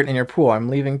number of spirit in your pool. I'm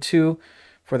leaving 2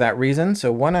 for that reason.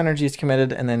 So 1 energy is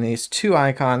committed, and then these 2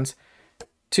 icons,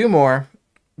 2 more,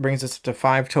 brings us to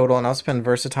 5 total, and I'll spend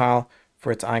versatile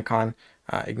for its icon,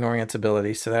 ignoring its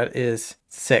ability. So that is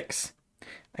 6.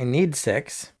 I need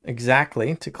 6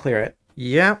 exactly to clear it.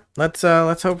 Yeah, let's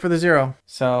hope for the 0.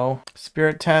 So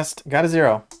spirit test, got a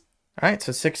 0. All right,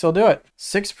 so 6 will do it.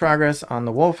 6 progress on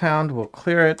the wolfhound will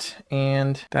clear it,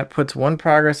 and that puts 1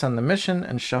 progress on the mission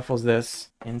and shuffles this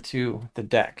into the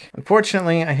deck.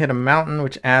 Unfortunately, I hit a mountain,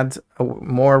 which adds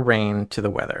more rain to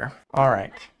the weather. All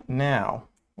right, now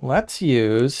let's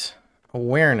use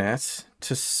awareness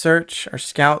to search or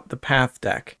scout the path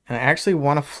deck. And I actually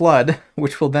want a flood,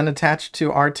 which will then attach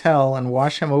to Artel and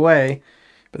wash him away.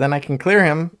 But then I can clear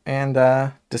him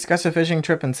and discuss a fishing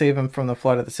trip and save him from the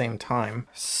flood at the same time.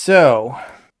 So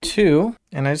 2,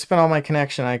 and I just spent all my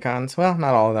connection icons. Well,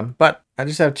 not all of them, but I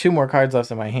just have 2 more cards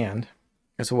left in my hand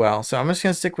as well. So I'm just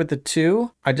going to stick with the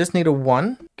 2. I just need a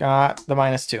 1. Got the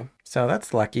 -2. So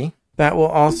that's lucky. That will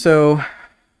also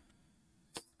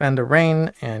spend a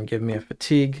rain and give me a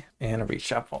fatigue and a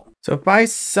reshuffle. So if by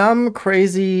some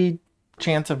crazy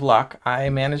chance of luck, I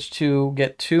managed to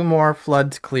get 2 more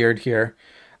floods cleared here,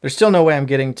 there's still no way I'm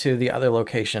getting to the other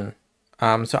location.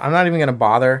 So I'm not even going to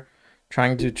bother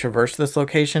trying to traverse this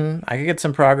location. I could get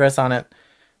some progress on it,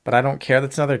 but I don't care.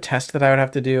 That's another test that I would have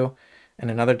to do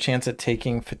and another chance at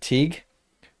taking fatigue.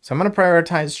 So I'm going to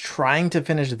prioritize trying to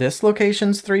finish this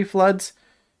location's 3 floods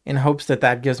in hopes that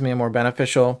that gives me a more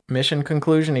beneficial mission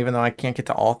conclusion, even though I can't get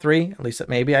to all 3. At least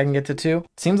maybe I can get to 2.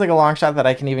 It seems like a long shot that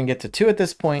I can even get to 2 at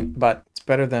this point, but it's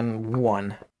better than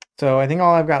 1. So I think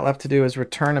all I've got left to do is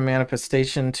return a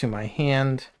manifestation to my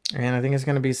hand. And I think it's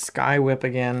going to be Sky Whip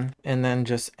again, and then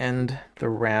just end the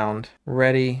round.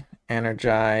 Ready,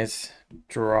 energize,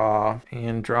 draw,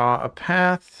 and draw a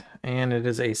path. And it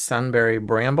is a Sunberry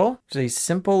Bramble. It's a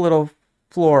simple little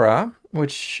flora,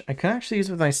 which I can actually use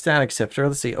with my static sifter.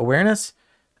 Let's see, awareness.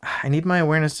 I need my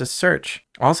awareness to search.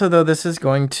 Also, though, this is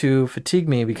going to fatigue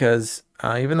me because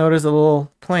even though it is a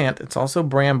little plant, it's also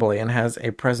brambly and has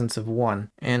a presence of 1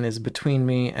 and is between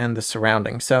me and the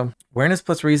surroundings. So awareness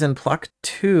plus reason, pluck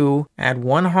 2, add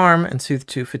 1 harm, and soothe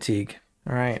 2 fatigue.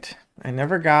 All right. I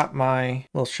never got my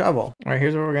little shovel. All right,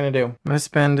 here's what we're going to do. I'm going to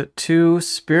spend 2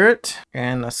 spirit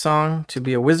and a song to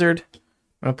be a wizard.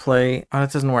 I'm going to play, oh,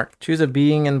 that doesn't work. Choose a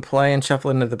being in play and shuffle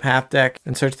into the path deck,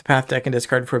 and search the path deck and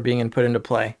discard for a being and put into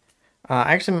play.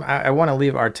 Actually, I want to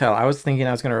leave Artel. I was thinking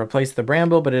I was going to replace the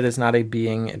bramble, but it is not a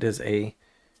being. It is a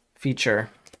feature.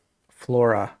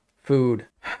 Flora. Food.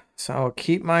 So I'll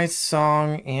keep my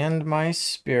song and my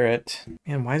spirit.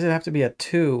 Man, why does it have to be a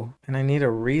 2? And I need a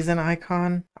reason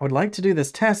icon? I would like to do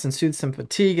this test and soothe some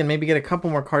fatigue and maybe get a couple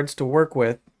more cards to work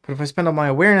with. But if I spend all my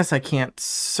awareness, I can't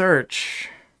search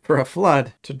for a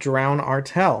flood to drown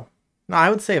Artel. No, I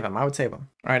would save him. I would save him.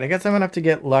 All right, I guess I'm going to have to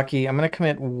get lucky. I'm going to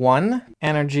commit 1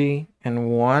 energy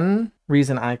and 1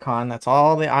 reason icon. That's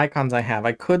all the icons I have.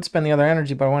 I could spend the other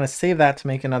energy, but I want to save that to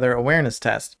make another awareness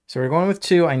test. So we're going with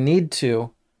 2. I need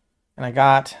 2, and I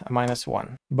got a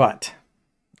 -1. But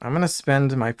I'm going to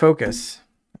spend my focus.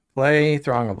 Play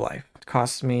Throng of Life. It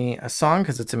costs me a song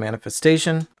because it's a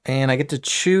manifestation, and I get to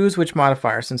choose which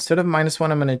modifier. So instead of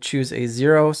 -1, I'm going to choose a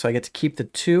 0, so I get to keep the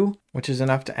 2, which is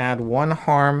enough to add 1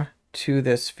 harm to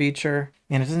this feature,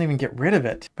 and it doesn't even get rid of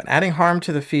it. But adding harm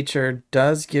to the feature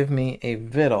does give me a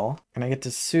Vittle, and I get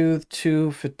to soothe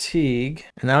 2 fatigue.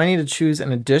 And now I need to choose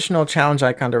an additional challenge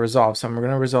icon to resolve. So I'm going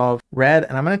to resolve red,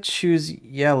 and I'm going to choose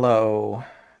yellow,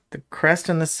 the crest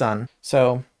and the sun.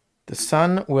 So the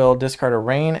sun will discard a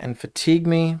rain and fatigue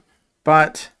me,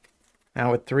 but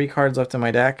now with 3 cards left in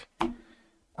my deck,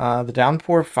 the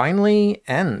downpour finally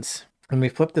ends. And we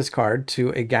flip this card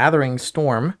to a gathering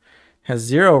storm. Has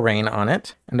 0 rain on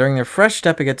it, and during their fresh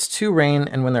step it gets 2 rain,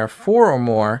 and when there are 4 or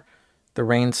more, the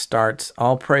rain starts.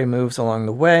 All prey moves along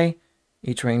the way.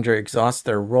 Each ranger exhausts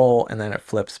their roll, and then it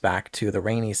flips back to the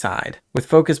rainy side. With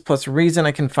focus plus reason,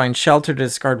 I can find shelter to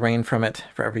discard rain from it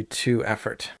for every 2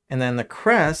 effort. And then the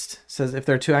crest says if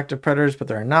there are 2 active predators, but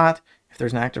there are not. If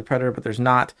there's an active predator, but there's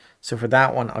not. So for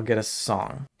that one, I'll get a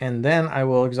song. And then I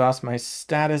will exhaust my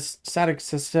static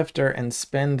sifter and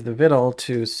spend the Vittle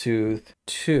to soothe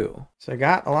 2. So I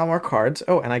got a lot more cards.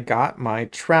 Oh, and I got my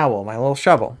trowel, my little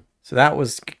shovel. So that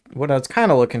was what I was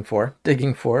kind of looking for,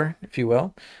 digging for, if you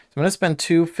will. So I'm going to spend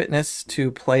 2 fitness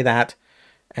to play that.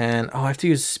 And, oh, I have to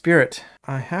use spirit.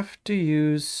 I have to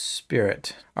use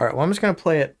spirit. All right, well, I'm just going to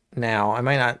play it now. I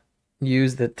might not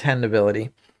use the tend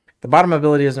ability. The bottom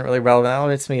ability isn't really relevant. That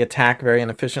lets me attack very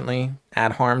inefficiently,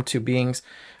 add harm to beings.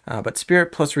 But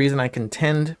spirit plus reason, I can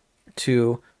tend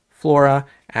to flora,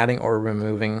 adding or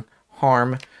removing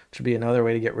harm, which would be another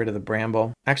way to get rid of the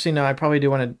bramble. Actually, no, I probably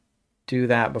do want to do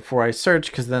that before I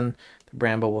search, because then the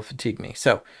bramble will fatigue me.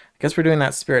 So I guess we're doing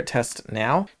that spirit test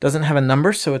now. Doesn't have a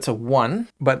number, so it's a 1,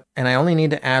 and I only need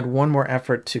to add 1 more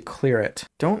effort to clear it.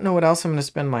 Don't know what else I'm going to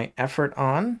spend my effort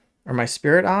on, or my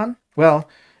spirit on. Well,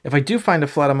 if I do find a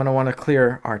flood, I'm going to want to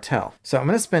clear Artel. So I'm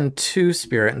going to spend 2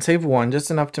 spirit and save 1,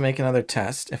 just enough to make another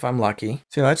test if I'm lucky.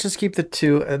 So let's just keep the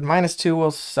 2. -2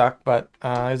 will suck, but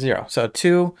 0. So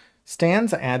 2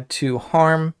 stands, I add 2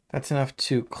 harm. That's enough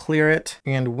to clear it.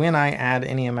 And when I add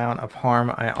any amount of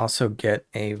harm, I also get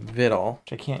a Vittle,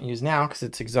 which I can't use now because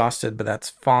it's exhausted, but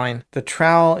that's fine. The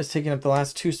trowel is taking up the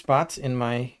last 2 spots in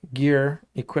my gear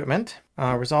equipment.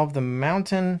 Resolve the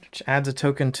mountain, which adds a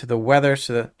token to the weather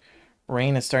so that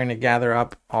rain is starting to gather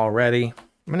up already.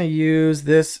 I'm going to use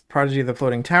this Prodigy of the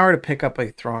Floating Tower to pick up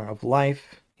a Throng of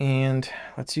Life. And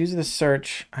let's use the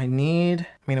search. I mean,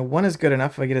 a 1 is good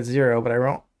enough if I get a 0, but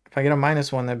if I get a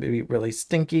 -1, that'd be really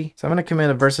stinky. So I'm going to commit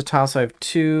a versatile, so I have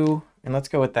 2, and let's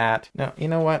go with that. Now, you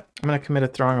know what? I'm going to commit a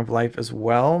Throng of Life as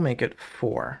well, make it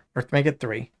 4, or make it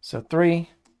 3. So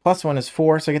 3 plus 1 is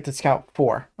 4, so I get to scout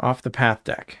 4 off the path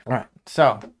deck. All right,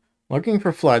 so looking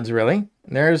for floods, really.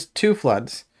 There's 2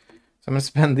 floods. So I'm going to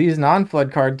spend these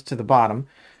non-flood cards to the bottom.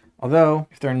 Although,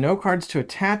 if there are no cards to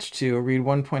attach to, read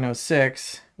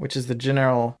 1.06, which is the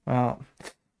general, well,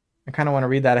 I kind of want to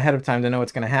read that ahead of time to know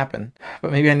what's going to happen.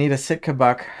 But maybe I need a Sitka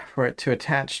buck for it to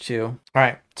attach to. All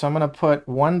right, so I'm going to put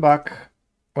 1 buck.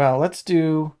 Well, let's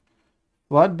do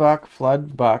flood buck,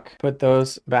 put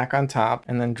those back on top,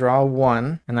 and then draw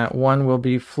 1. And that 1 will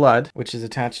be flood, which is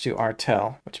attached to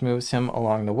Artel, which moves him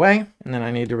along the way. And then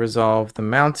I need to resolve the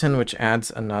mountain, which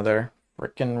adds another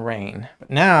frickin' rain. But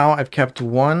now I've kept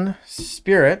 1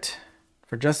 spirit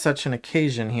for just such an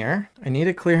occasion here. I need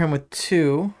to clear him with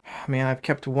 2. Man, I've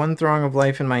kept 1 Throng of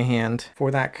Life in my hand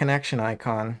for that connection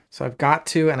icon. So I've got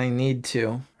to, and I need to.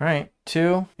 All right,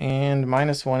 2, and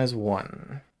 -1 is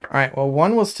 1. All right, well,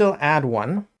 1 will still add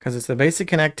 1 because it's the basic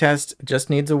connect test. It just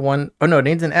needs a 1. Oh, no, it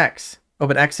needs an X. Oh,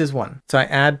 but X is 1. So I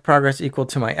add progress equal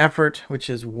to my effort, which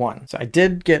is 1. So I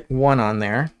did get 1 on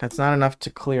there. That's not enough to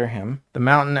clear him. The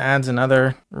mountain adds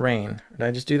another rain. Did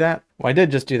I just do that? Well, I did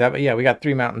just do that, but yeah, we got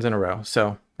 3 mountains in a row.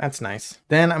 So that's nice.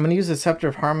 Then I'm going to use the Scepter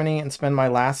of Harmony and spend my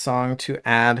last song to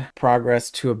add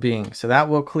progress to a being. So that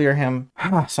will clear him.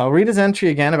 So I'll read his entry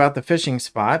again about the fishing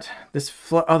spot. This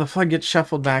oh, the flood gets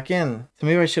shuffled back in. So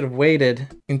maybe I should have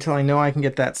waited until I know I can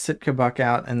get that Sitka buck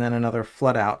out and then another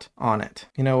flood out on it.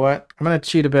 You know what? I'm going to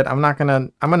cheat a bit. I'm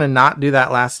going to not do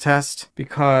that last test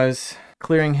because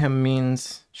clearing him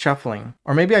means shuffling.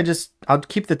 Or maybe I'll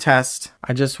keep the test.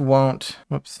 I just won't,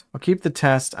 whoops. I'll keep the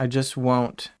test. I just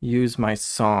won't use my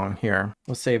song here.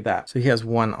 We'll save that. So he has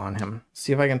 1 on him.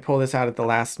 See if I can pull this out at the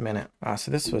last minute.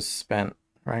 So this was spent,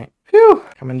 right? Phew!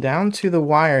 Coming down to the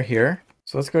wire here.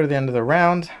 So let's go to the end of the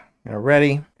round. I'm gonna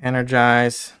ready,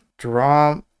 energize,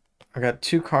 draw. I got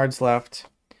 2 cards left.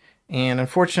 And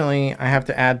unfortunately, I have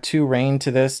to add 2 rain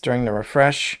to this during the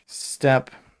refresh step,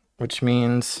 which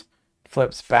means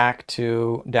flips back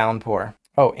to downpour.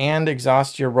 Oh, and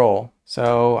exhaust your roll.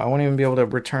 So I won't even be able to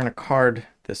return a card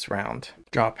this round.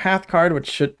 Draw a path card, which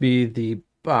should be the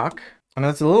buck. I know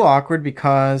it's a little awkward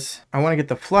because I want to get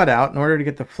the flood out. In order to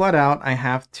get the flood out, I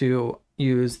have to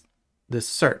use this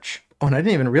search. Oh, and I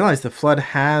didn't even realize the flood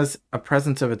has a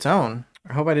presence of its own.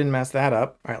 I hope I didn't mess that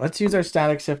up. All right, let's use our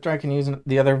static sifter. I can use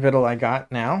the other Vittle I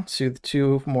got now. Soothe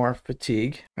 2 more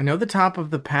fatigue. I know the top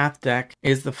of the path deck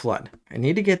is the flood. I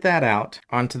need to get that out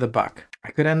onto the buck.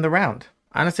 I could end the round.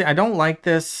 Honestly, I don't like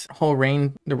this whole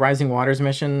the Rising Waters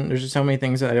mission. There's just so many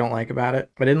things that I don't like about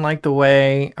it. I didn't like the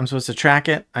way I'm supposed to track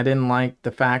it. I didn't like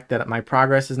the fact that my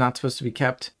progress is not supposed to be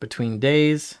kept between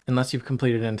days unless you've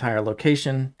completed an entire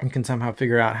location and can somehow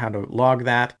figure out how to log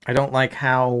that. I don't like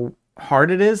how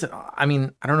hard it is. I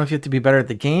mean, I don't know if you have to be better at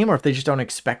the game or if they just don't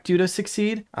expect you to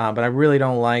succeed, but I really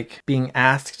don't like being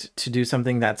asked to do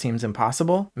something that seems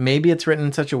impossible. Maybe it's written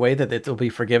in such a way that it'll be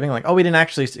forgiving, like, oh, we didn't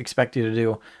actually expect you to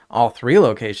do all 3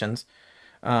 locations.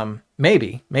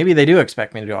 Maybe they do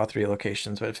expect me to do all 3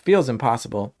 locations, but it feels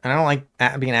impossible. And I don't like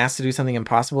being asked to do something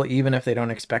impossible, even if they don't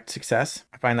expect success.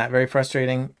 I find that very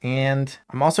frustrating. And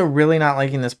I'm also really not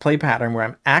liking this play pattern where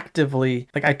I'm actively,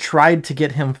 like, I tried to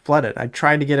get him flooded. I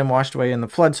tried to get him washed away in the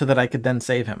flood so that I could then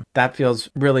save him. That feels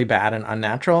really bad and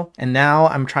unnatural. And now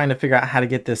I'm trying to figure out how to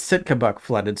get this Sitka buck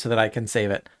flooded so that I can save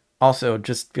it. Also,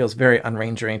 just feels very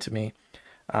unrangering to me.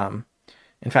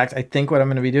 In fact, I think what I'm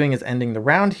going to be doing is ending the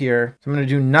round here. So I'm going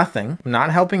to do nothing. I'm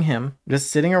not helping him. I'm just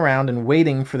sitting around and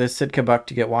waiting for this Sitka buck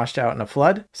to get washed out in a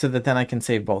flood so that then I can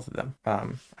save both of them.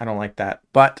 I don't like that,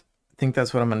 but I think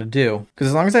that's what I'm going to do. Because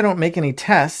as long as I don't make any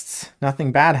tests,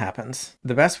 nothing bad happens.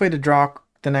 The best way to draw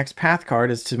the next path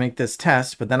card is to make this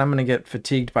test, but then I'm going to get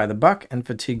fatigued by the buck and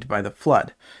fatigued by the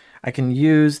flood. I can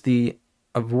use the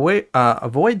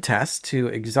avoid test to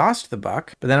exhaust the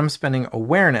buck, but then I'm spending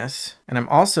awareness, and I'm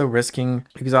also risking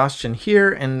exhaustion here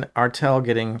and Artel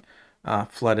getting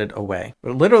flooded away.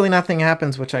 But literally nothing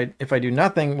happens, if I do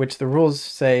nothing, which the rules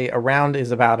say a round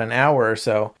is about an hour or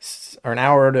so, or an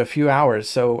hour to a few hours.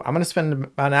 So I'm going to spend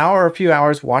an hour or a few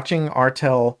hours watching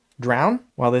Artel drown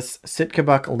while this Sitka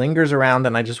buck lingers around,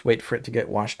 and I just wait for it to get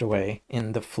washed away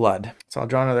in the flood. So I'll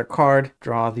draw another card,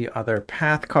 draw the other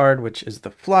path card, which is the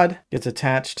flood. Gets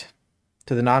attached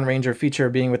to the non-ranger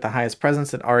feature being with the highest presence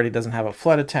that already doesn't have a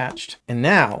flood attached. And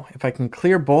now, if I can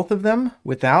clear both of them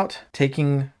without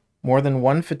taking more than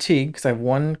 1 fatigue, because I have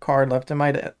 1 card left in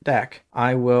my deck,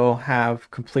 I will have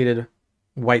completed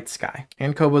White Sky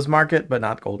and Kobo's Market, but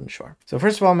not Golden Shore. So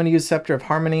first of all, I'm going to use Scepter of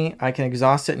Harmony. I can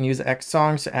exhaust it and use X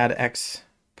songs to add X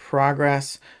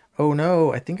progress. Oh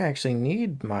no, I think I actually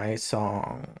need my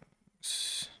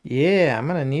songs. Yeah, I'm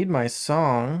going to need my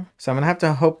song. So I'm going to have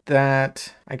to hope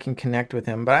that I can connect with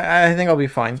him, but I think I'll be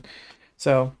fine.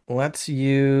 So let's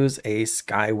use a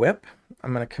Sky Whip.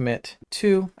 I'm going to commit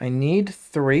 2. I need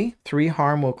 3. 3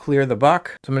 harm will clear the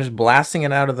buck. So I'm just blasting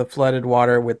it out of the flooded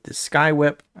water with the Sky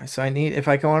Whip. So I need, if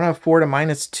I can want to afford a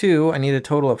 -2, I need a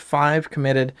total of 5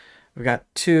 committed. We've got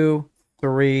 2,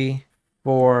 3,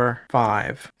 4,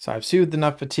 5. So I've soothed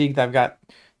enough fatigue that I've got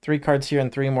 3 cards here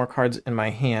and 3 more cards in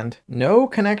my hand. No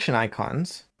connection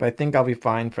icons, but I think I'll be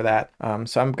fine for that.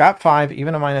 So I've got 5,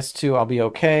 even a -2, I'll be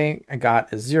okay. I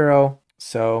got a 0.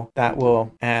 So that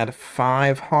will add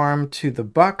 5 harm to the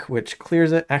buck, which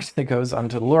clears it. Actually, it goes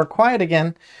onto Lure Quiet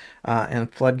again,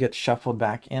 and Flood gets shuffled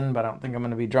back in, but I don't think I'm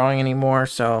going to be drawing anymore,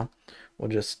 so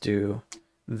we'll just do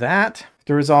that.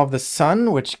 To resolve the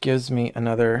Sun, which gives me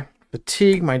another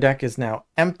fatigue. My deck is now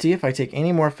empty. If I take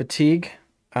any more fatigue,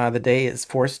 the day is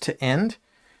forced to end.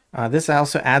 This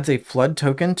also adds a flood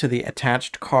token to the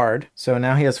attached card. So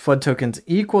now he has flood tokens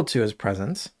equal to his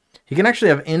presence. He can actually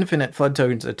have infinite flood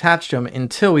tokens attached to him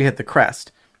until we hit the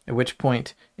crest, at which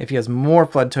point, if he has more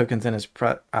flood tokens in his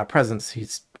presence,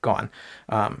 he's gone.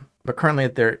 But currently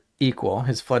they're equal,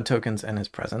 his flood tokens and his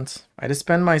presence. I just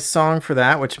spend my song for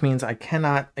that, which means I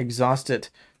cannot exhaust it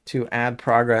to add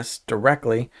progress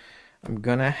directly. I'm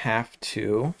gonna have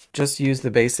to just use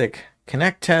the basic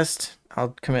connect test.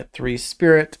 I'll commit 3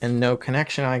 spirit and no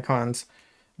connection icons.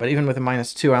 But even with a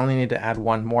 -2, I only need to add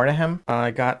 1 more to him.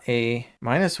 I got a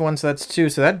 -1, so that's 2.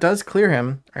 So that does clear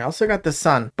him. I also got the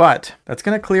sun, but that's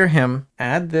going to clear him.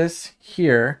 Add this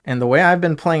here. And the way I've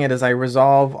been playing it is I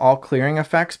resolve all clearing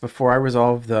effects before I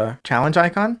resolve the challenge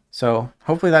icon. So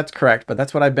hopefully that's correct, but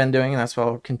that's what I've been doing, and that's what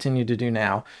I'll continue to do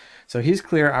now. So he's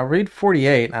clear. I'll read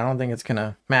 48. I don't think it's going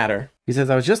to matter. He says,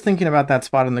 I was just thinking about that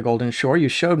spot on the Golden Shore you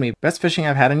showed me. Best fishing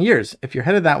I've had in years. If you're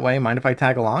headed that way, mind if I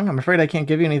tag along? I'm afraid I can't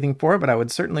give you anything for it, but I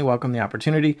would certainly welcome the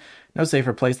opportunity. No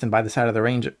safer place than by the side of the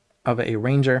range of a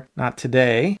ranger. Not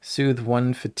today. Soothe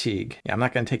 1 fatigue. Yeah, I'm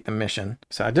not going to take the mission.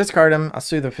 So I discard him. I'll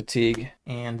soothe the fatigue.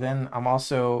 And then I'm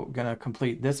also going to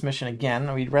complete this mission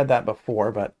again. We'd read that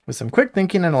before, but with some quick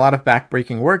thinking and a lot of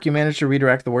back-breaking work, you managed to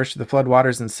redirect the worst of the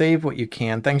floodwaters and save what you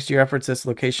can. Thanks to your efforts, this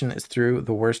location is through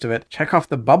the worst of it. Check off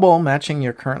the bubble matching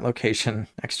your current location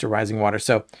next to rising water.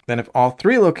 So then if all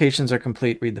 3 locations are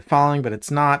complete, read the following, but it's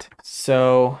not.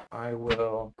 So I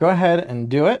will go ahead and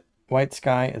do it. White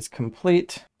sky is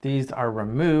complete. These are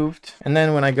removed. And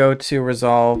then when I go to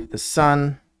resolve the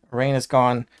sun, rain is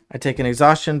gone. I take an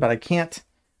exhaustion, but I can't.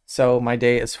 So my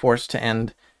day is forced to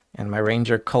end and my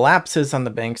ranger collapses on the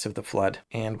banks of the flood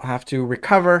and will have to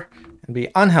recover and be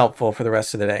unhelpful for the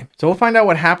rest of the day. So we'll find out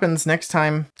what happens next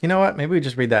time. You know what? Maybe we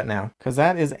just read that now because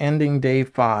that is ending day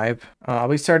 5. I'll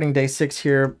be starting day 6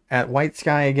 here at White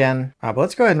Sky again. But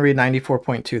let's go ahead and read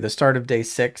 94.2, the start of day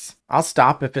 6. I'll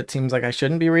stop if it seems like I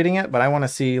shouldn't be reading it, but I want to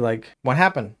see like what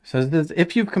happened. So this is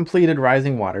if you've completed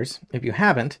Rising Waters. If you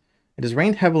haven't, it has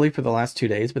rained heavily for the last 2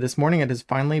 days, but this morning it has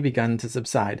finally begun to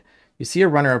subside. You see a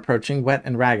runner approaching, wet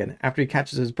and ragged. After he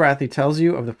catches his breath, he tells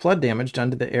you of the flood damage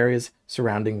done to the areas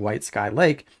surrounding White Sky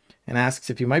Lake and asks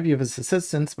if you might be of his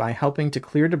assistance by helping to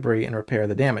clear debris and repair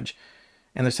the damage.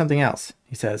 And there's something else,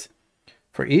 he says.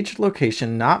 For each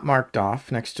location not marked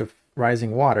off next to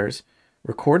rising waters,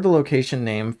 record the location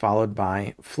name followed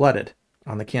by flooded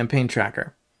on the campaign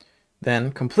tracker.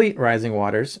 Then complete Rising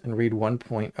Waters and read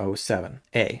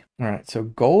 1.07a. All right, so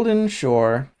Golden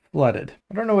Shore flooded.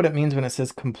 I don't know what it means when it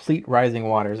says complete Rising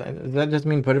Waters. Does that just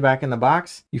mean put it back in the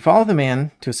box? You follow the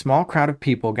man to a small crowd of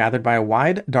people gathered by a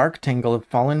wide, dark tangle of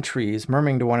fallen trees,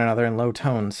 murmuring to one another in low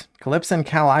tones. Calypso and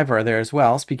Cal Ivor are there as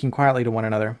well, speaking quietly to one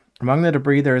another. Among the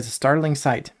debris there is a startling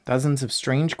sight. Dozens of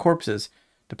strange corpses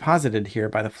deposited here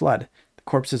by the flood. The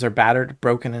corpses are battered,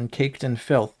 broken, and caked in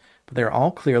filth, but they are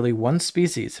all clearly one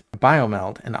species,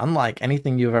 biomeld, and unlike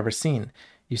anything you have ever seen.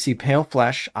 You see pale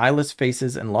flesh, eyeless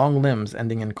faces, and long limbs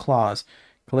ending in claws.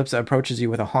 Calypso approaches you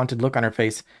with a haunted look on her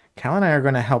face. Cal and I are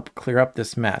going to help clear up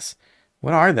this mess.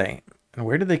 What are they, and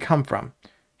where did they come from?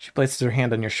 She places her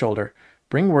hand on your shoulder.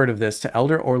 Bring word of this to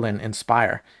Elder Orlin in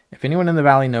Spire. If anyone in the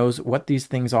valley knows what these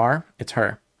things are, it's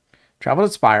her. Travel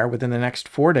to Spire within the next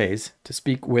 4 days to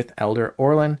speak with Elder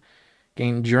Orlin.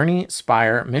 Gain Journey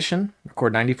Spire mission.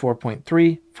 Record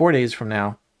 94.3 4 days from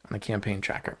now on the campaign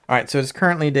tracker. All right, so it's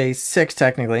currently day 6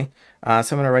 technically. So I'm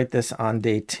going to write this on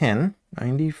day 10.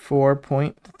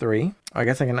 94.3. I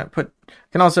guess I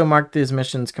can also mark these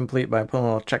missions complete by putting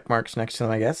little check marks next to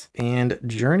them, I guess. And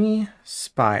Journey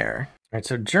Spire. All right,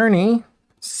 so Journey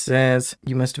says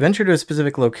you must venture to a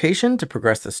specific location to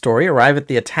progress the story. Arrive at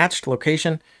the attached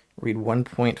location. Read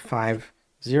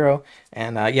 1.50.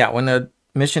 And yeah, when the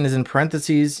mission is in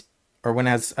parentheses, or when it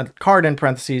has a card in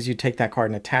parentheses, you take that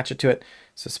card and attach it to it.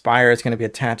 So Spire is going to be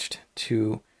attached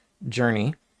to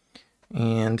Journey.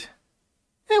 And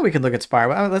yeah, we could look at Spire.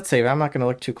 Well, let's save it. I'm not going to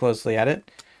look too closely at it.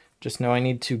 Just know I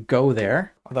need to go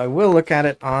there. Although I will look at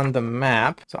it on the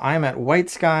map. So I'm at White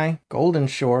Sky, Golden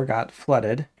Shore got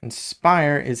flooded, and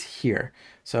Spire is here.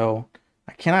 So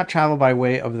I cannot travel by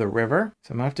way of the river.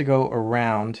 So I'm going to have to go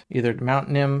around either Mount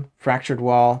Nim, Fractured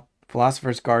Wall,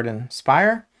 Philosopher's Garden,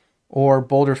 Spire, or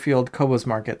Boulderfield, Kobo's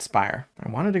Market, Spire.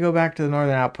 I wanted to go back to the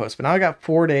Northern Outpost, but now I got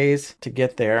 4 days to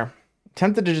get there.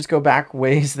 Tempted to just go back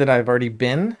ways that I've already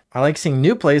been. I like seeing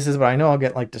new places, but I know I'll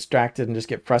get like distracted and just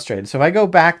get frustrated. So if I go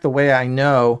back the way I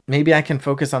know, maybe I can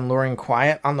focus on luring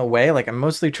quiet on the way. Like I'm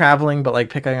mostly traveling, but like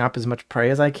picking up as much prey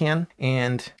as I can.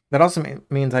 And That also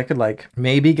means I could like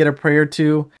maybe get a prey or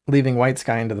two leaving White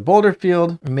Sky into the Boulder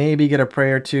Field, maybe get a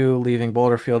prey or two leaving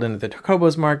Boulder Field into the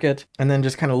Kobo's Market, and then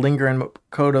just kind of linger in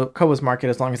Kobo's Market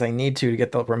as long as I need to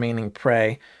get the remaining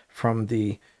prey from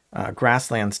the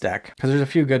Grasslands deck, because there's a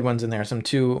few good ones in there, some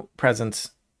 2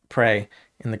 presence prey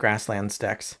in the Grasslands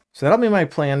decks. So that'll be my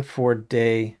plan for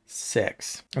day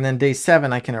 6. And then day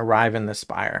 7, I can arrive in the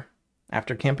Spire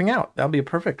after camping out. That'll be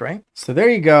perfect, right? So there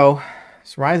you go.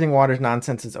 This Rising Waters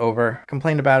nonsense is over.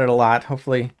 Complained about it a lot.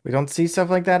 Hopefully we don't see stuff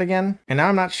like that again. And now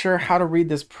I'm not sure how to read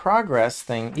this progress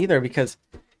thing either, because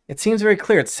it seems very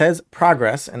clear. It says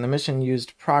progress, and the mission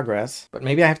used progress, but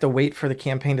maybe I have to wait for the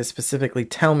campaign to specifically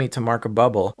tell me to mark a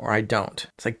bubble, or I don't.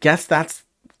 So I guess that's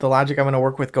the logic I'm going to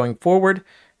work with going forward.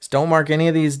 Is don't mark any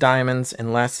of these diamonds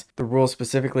unless the rules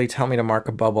specifically tell me to mark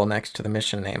a bubble next to the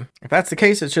mission name. If that's the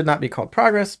case, it should not be called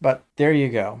progress, but there you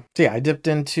go. So yeah, I dipped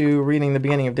into reading the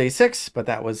beginning of day 6, but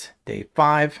that was day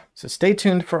 5. So stay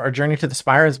tuned for our journey to the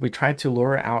Spire as we try to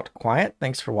lure out Quiet.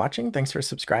 Thanks for watching. Thanks for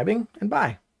subscribing, and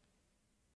bye.